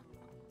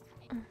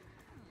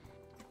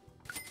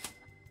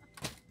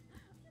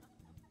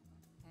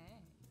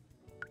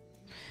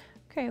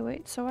 Okay,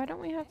 wait, so why don't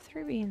we have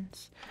 3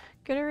 beans?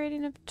 Get a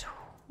rating of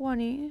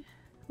 20.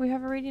 We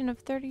have a rating of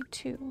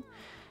 32.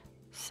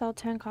 Sell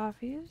 10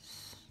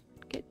 coffees.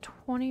 Get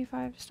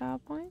 25 style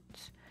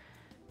points.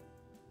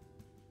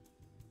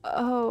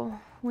 Oh,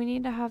 we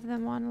need to have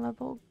them on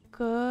level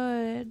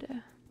good.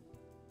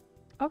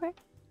 Okay,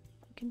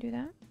 we can do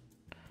that.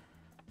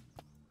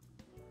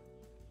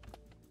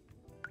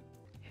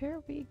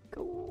 Here we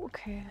go.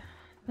 Okay,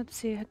 let's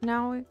see.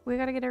 Now we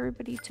gotta get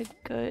everybody to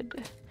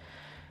good.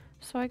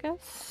 So I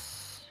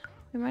guess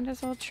we might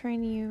as well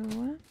train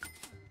you.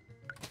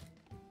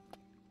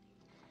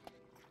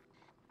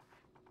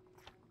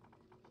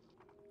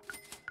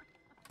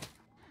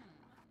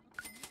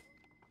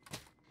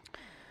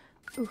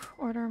 Ooh,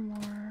 order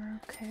more.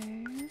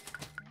 Okay.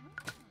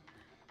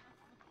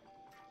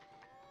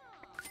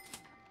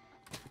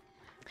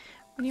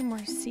 We need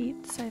more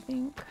seats, I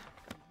think.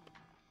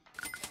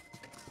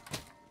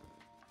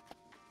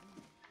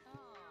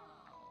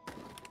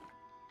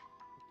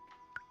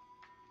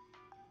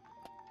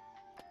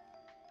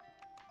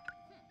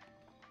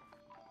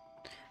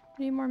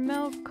 We need more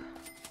milk.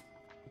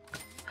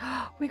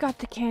 We got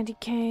the candy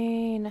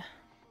cane.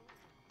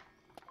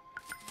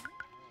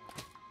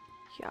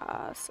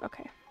 Yes,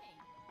 okay.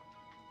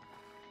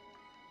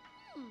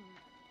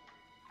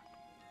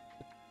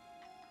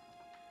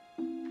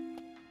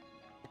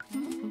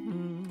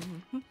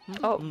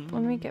 Oh,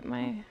 let me get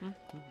my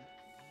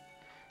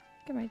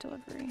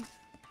delivery.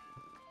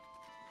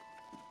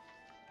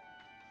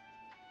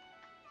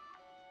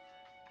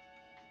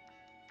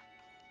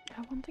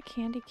 I want the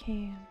candy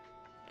cane.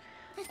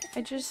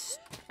 I just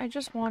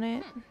want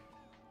it.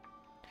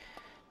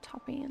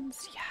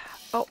 Toppings, yeah.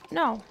 Oh,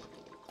 no.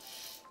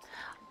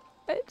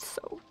 It's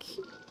so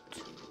cute.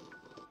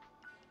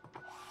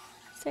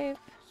 Save.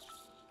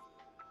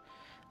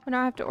 Well,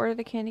 now I have to order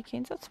the candy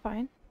canes. That's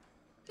fine.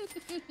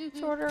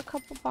 Let's order a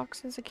couple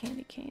boxes of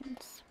candy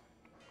canes.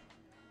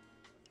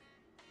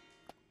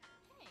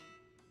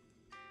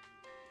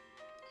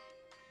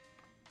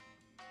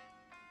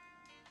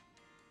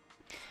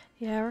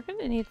 Yeah, we're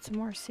gonna need some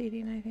more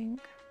seating, I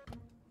think.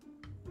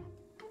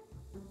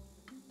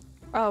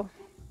 Oh.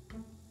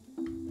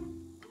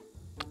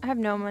 I have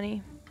no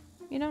money.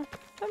 You know,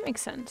 that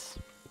makes sense.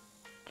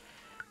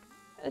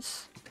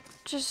 It's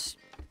just...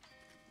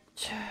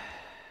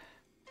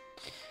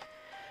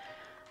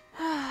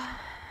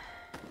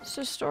 It's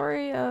the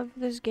story of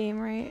this game,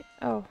 right?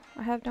 Oh,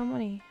 I have no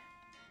money.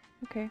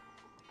 Okay.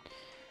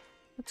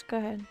 Let's go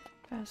ahead.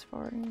 Fast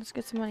forward and let's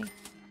get some money.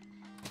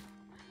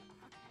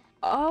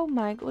 Oh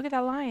my, look at that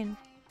line.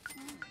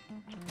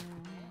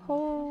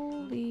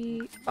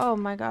 Holy, oh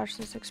my gosh,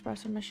 this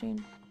espresso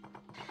machine.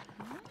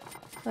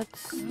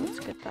 Let's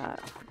get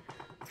that.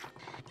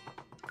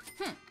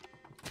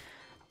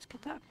 Let's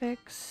get that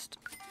fixed.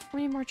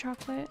 We need more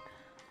chocolate.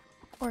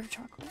 Order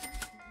chocolate.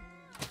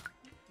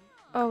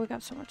 Oh, we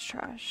got so much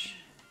trash.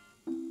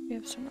 We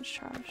have so much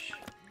trash.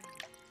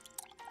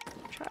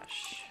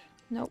 Trash.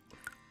 Nope.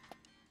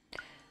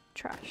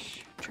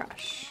 Trash.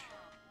 Trash.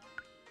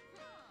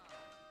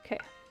 Okay.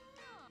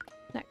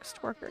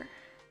 Next, worker.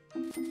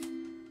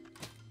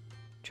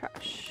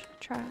 Trash.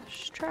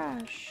 Trash.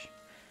 Trash.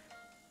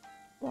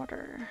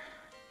 water.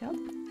 Yep.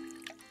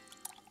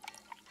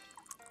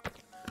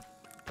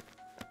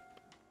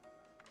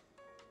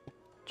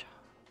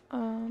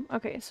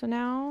 Okay, so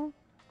now...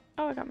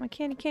 Oh, I got my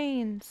candy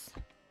canes.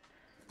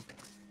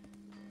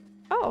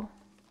 Oh!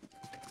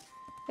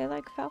 They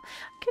like fell.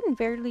 I can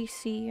barely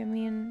see. I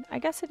mean, I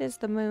guess it is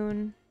the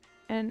moon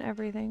and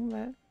everything,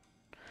 but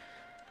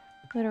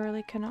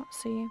literally cannot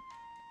see.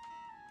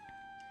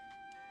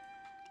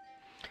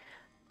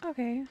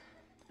 Okay.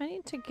 I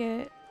need to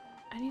get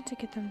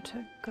them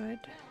to good.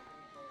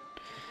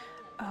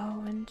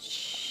 Oh, and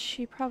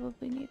she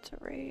probably needs a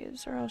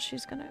raise, or else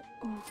she's gonna...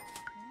 Ooh,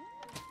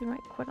 she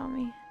might quit on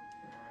me.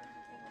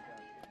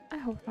 I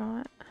hope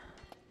not.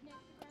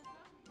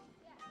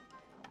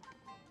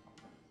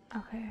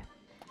 Okay.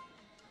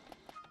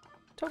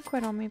 Don't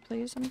quit on me,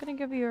 please. I'm gonna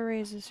give you a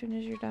raise as soon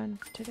as you're done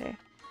today.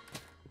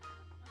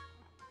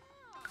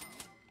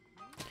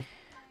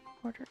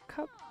 Order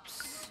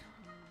cups.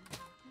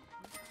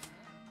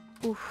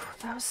 Oof,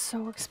 that was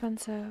so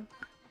expensive.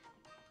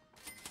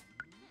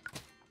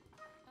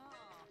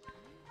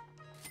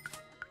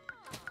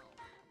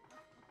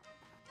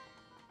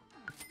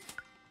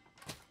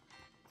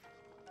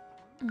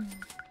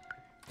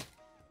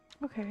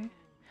 Okay.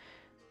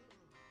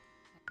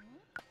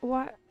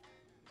 What?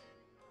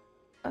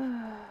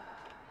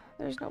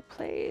 There's no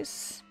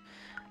place.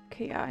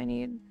 Okay, yeah, I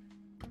need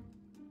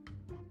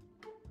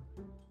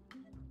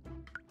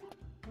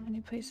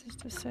places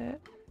to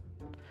sit.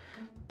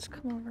 Let's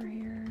come over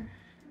here.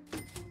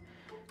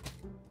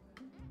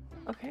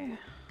 Okay.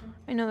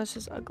 I know this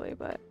is ugly,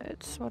 but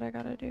it's what I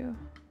gotta do.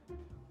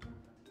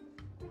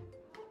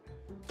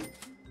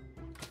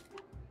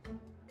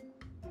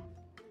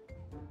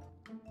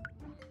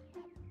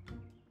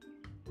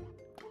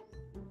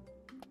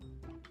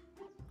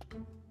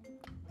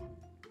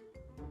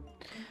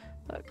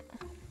 Look.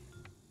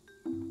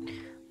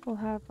 We'll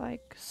have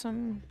like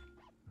some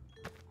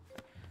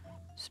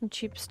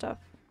cheap stuff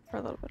for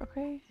a little bit,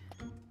 okay?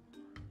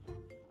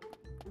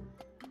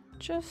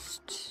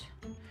 Just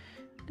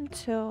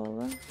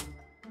until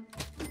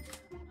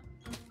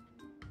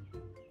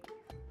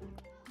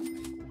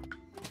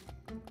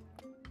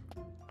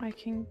I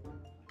can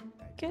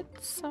get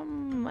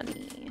some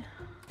money.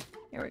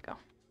 Here we go.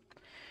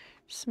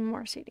 Some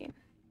more seating.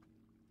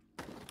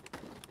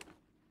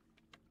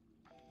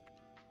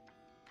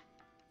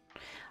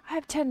 I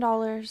have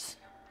 $10.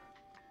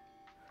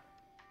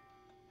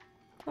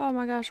 Oh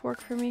my gosh,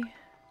 work for me.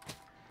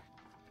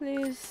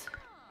 Please,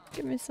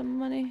 give me some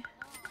money.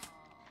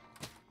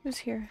 Who's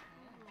here?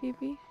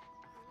 Phoebe?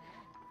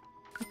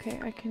 Okay,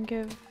 I can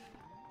give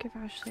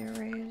Ashley a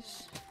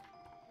raise.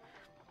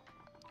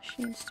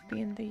 She needs to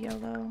be in the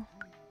yellow.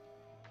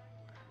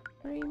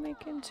 What are you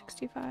making?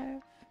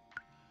 65?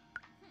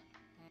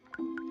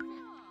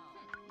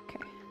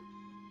 Okay.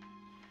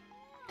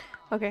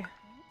 Okay.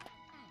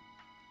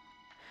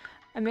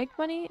 I make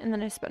money and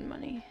then I spend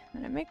money.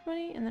 Then I make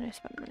money and then I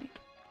spend money.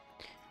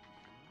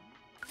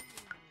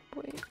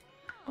 Wait,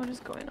 what is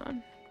going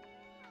on?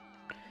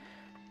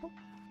 Oh.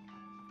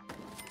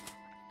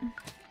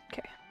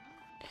 Okay.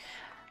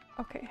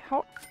 Okay,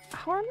 how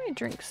are my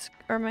drinks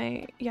how are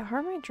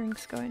my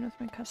drinks going with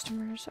my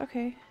customers?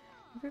 Okay.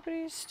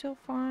 Everybody's still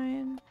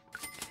fine.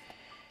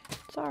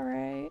 It's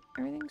alright.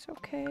 Everything's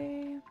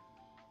okay.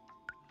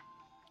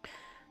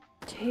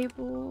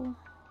 Table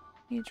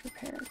needs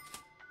repaired.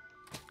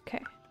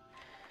 Okay.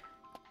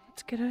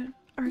 Let's get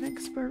our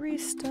next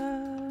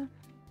barista.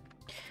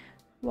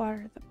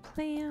 Water the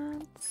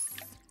plants.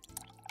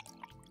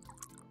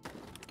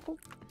 Oh.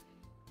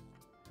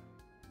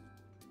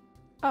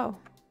 Oh,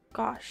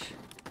 gosh.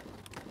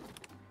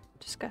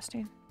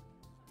 Disgusting.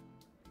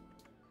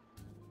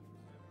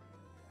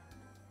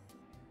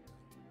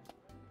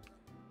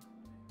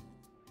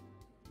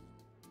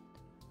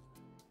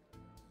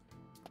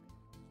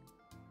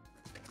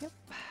 Yep.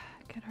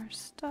 Get our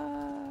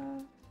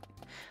stuff.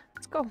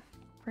 Let's go.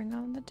 Bring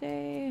on the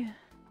day.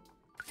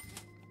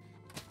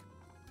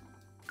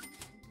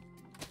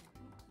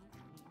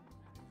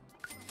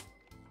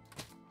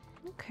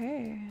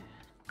 Okay.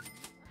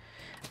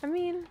 I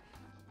mean,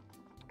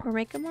 we're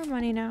making more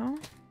money now.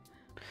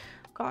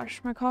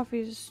 Gosh, my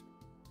coffee's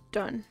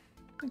done.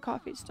 My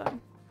coffee's done.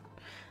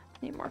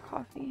 Need more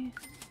coffee.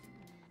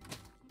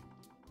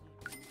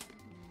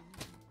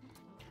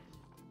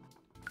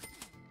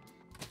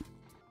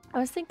 I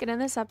was thinking in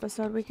this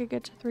episode we could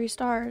get to 3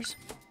 stars.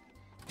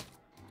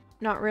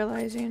 Not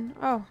realizing,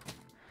 oh,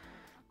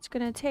 it's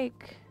gonna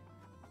take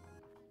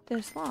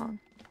this long.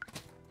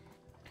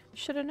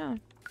 Should have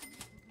known.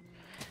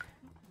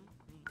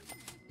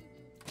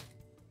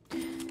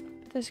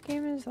 This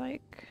game is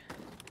like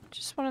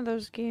just one of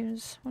those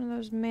games, one of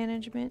those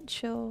management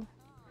chill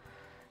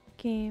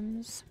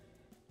games.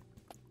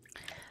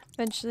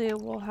 Eventually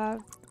we'll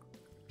have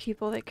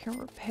people that can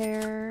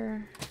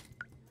repair,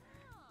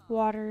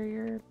 water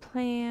your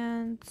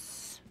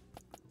plants,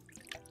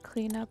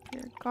 clean up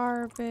your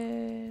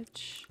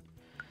garbage.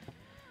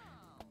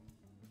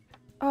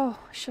 Oh,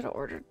 I should have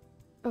ordered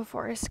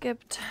before I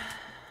skipped.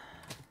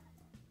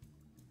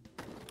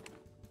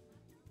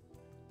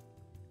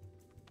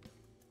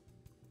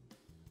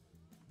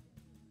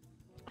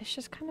 It's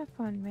just kind of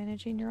fun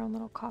managing your own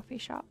little coffee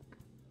shop.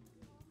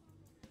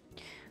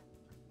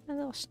 A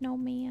little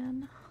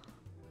snowman.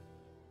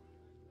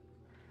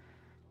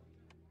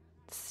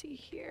 Let's see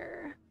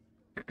here.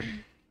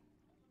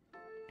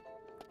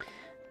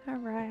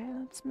 Alright,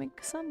 let's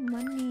make some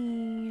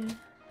money.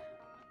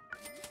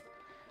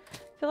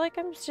 I feel like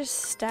I'm just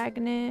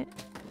stagnant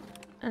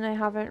and I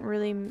haven't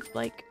really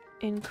like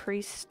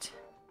increased.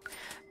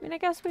 I mean, I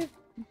guess we've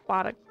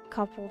bought a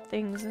couple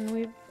things and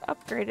we've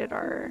upgraded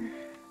our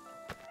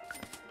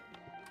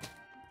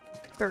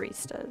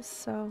baristas,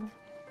 so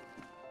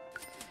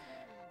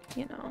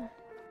you know.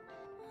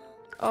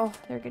 Oh,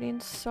 they're getting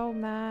so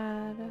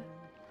mad.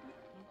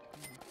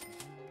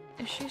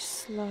 Is she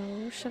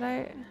slow? Should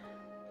I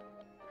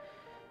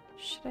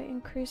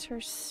increase her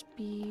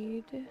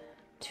speed?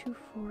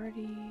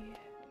 240.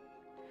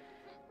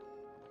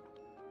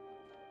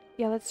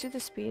 Yeah, let's do the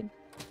speed.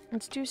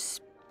 Let's do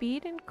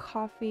speed and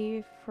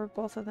coffee for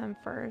both of them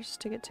first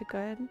to get to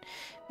good,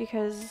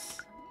 because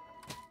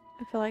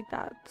I feel like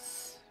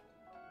that's,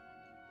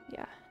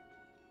 yeah.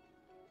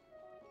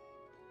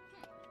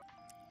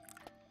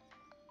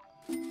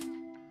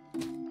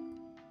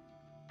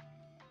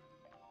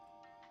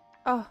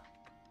 Oh,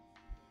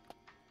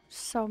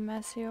 so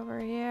messy over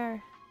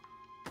here.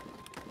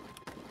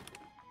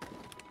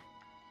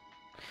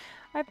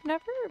 I've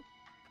never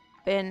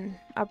been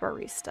a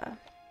barista.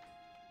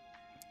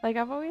 Like,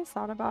 I've always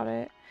thought about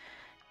it,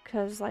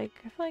 because, like,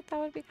 I feel like that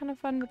would be kind of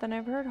fun, but then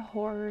I've heard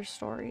horror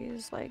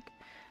stories, like,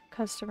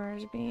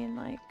 customers being,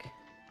 like,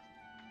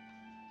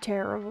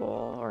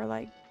 terrible, or,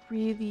 like,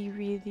 really,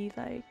 really,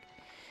 like,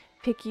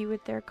 picky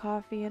with their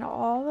coffee, and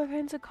all the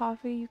kinds of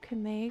coffee you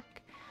can make.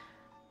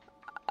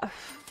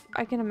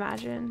 I can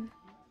imagine.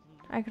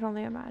 I can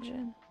only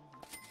imagine.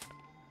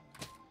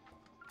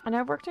 And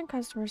I've worked in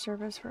customer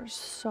service for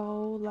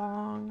so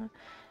long,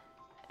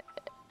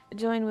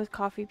 dealing with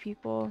coffee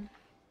people.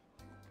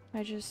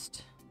 I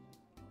don't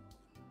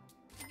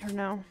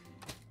know.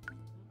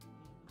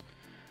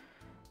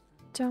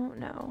 Don't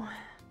know.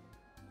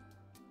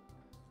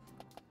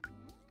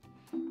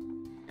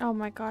 Oh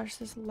my gosh,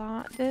 this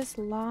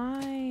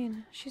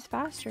line. She's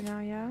faster now,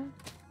 yeah?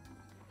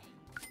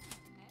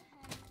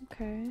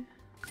 Okay.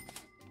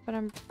 But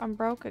I'm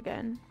broke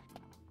again.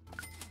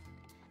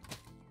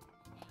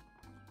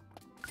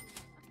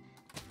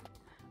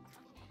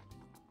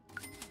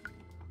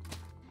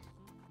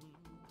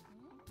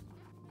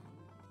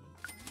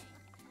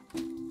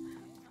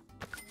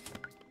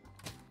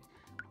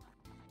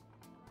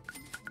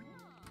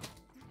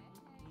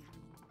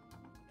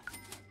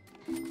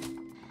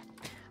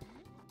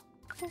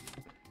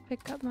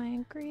 Pick up my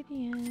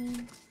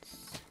ingredients.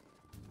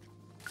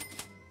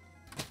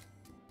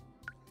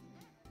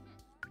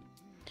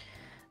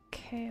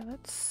 Okay,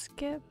 let's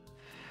skip.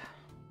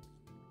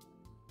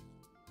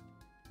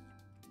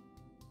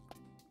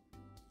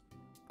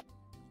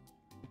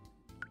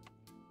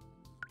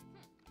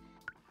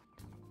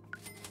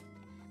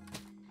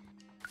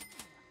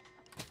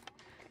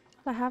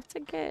 I have to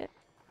get...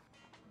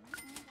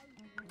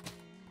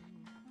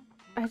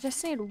 I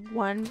just need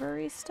one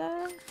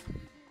barista.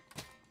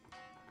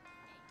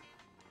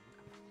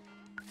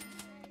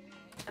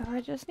 Oh,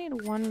 I just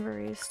need one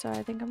barista.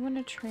 I think I'm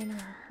gonna train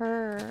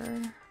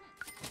her.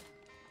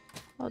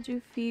 I'll do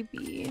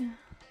Phoebe.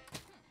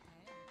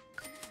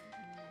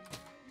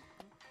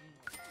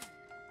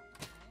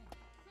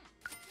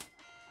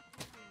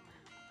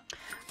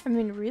 I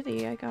mean,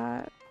 really, I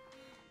got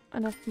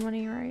enough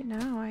money right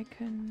now. I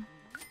can...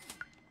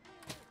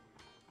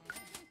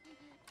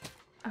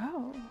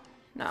 Oh,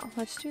 no,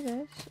 let's do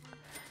this.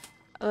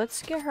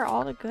 Let's get her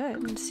all to good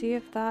and see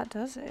if that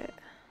does it.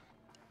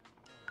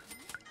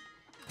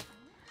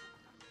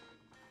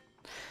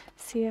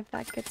 See if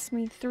that gets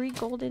me 3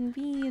 golden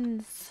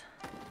beans.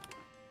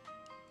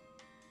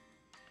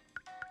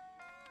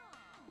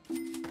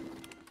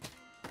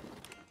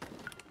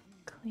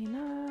 Clean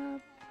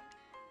up.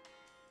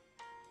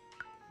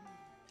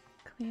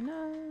 Clean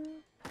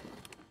up.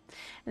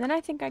 And then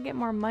I think I get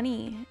more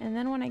money. And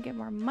then when I get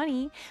more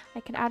money, I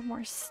can add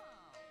more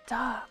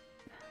stuff.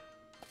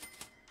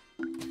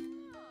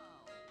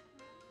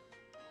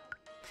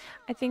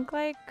 I think,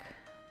 like,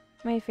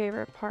 my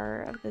favorite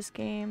part of this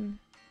game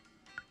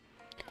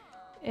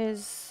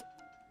is...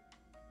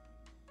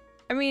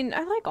 I mean,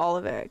 I like all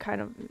of it,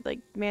 kind of, like,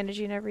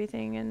 managing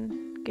everything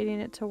and getting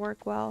it to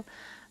work well.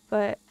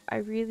 But I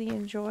really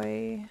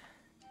enjoy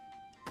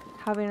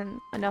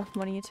having enough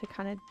money to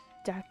kind of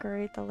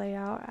decorate the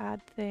layout,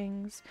 add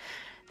things.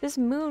 This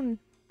moon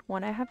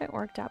one I haven't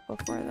worked at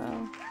before,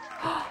 though.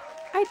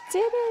 I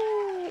did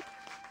it!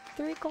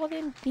 3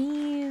 golden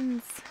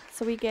beans.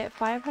 So we get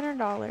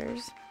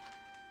 $500.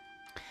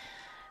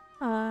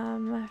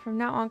 From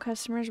now on,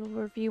 customers will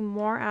review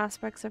more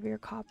aspects of your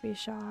coffee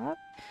shop.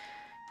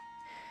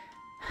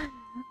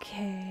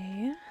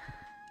 Okay.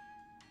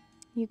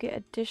 You get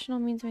additional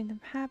means to make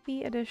them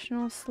happy,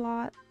 additional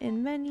slot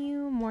in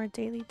menu, more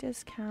daily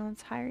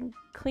discounts, hiring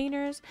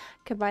cleaners,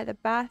 could buy the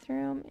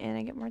bathroom, and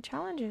I get more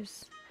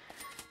challenges.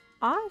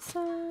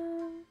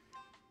 Awesome.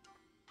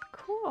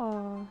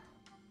 cool.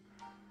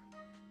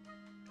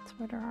 Let's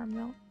order our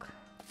milk.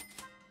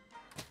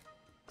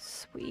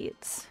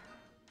 Sweet.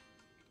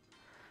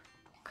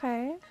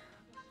 Okay.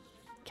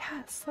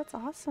 Yes, that's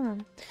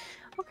awesome.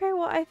 Okay,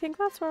 well, I think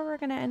that's where we're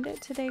gonna end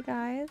it today,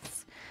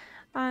 guys.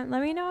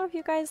 Let me know if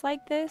you guys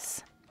like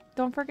this.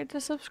 Don't forget to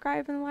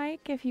subscribe and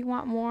like if you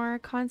want more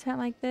content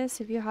like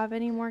this. If you have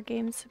any more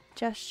game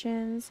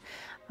suggestions,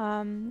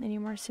 any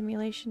more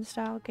simulation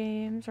style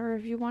games, or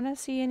if you want to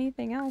see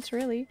anything else,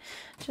 really,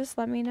 just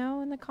let me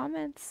know in the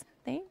comments.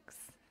 Thanks.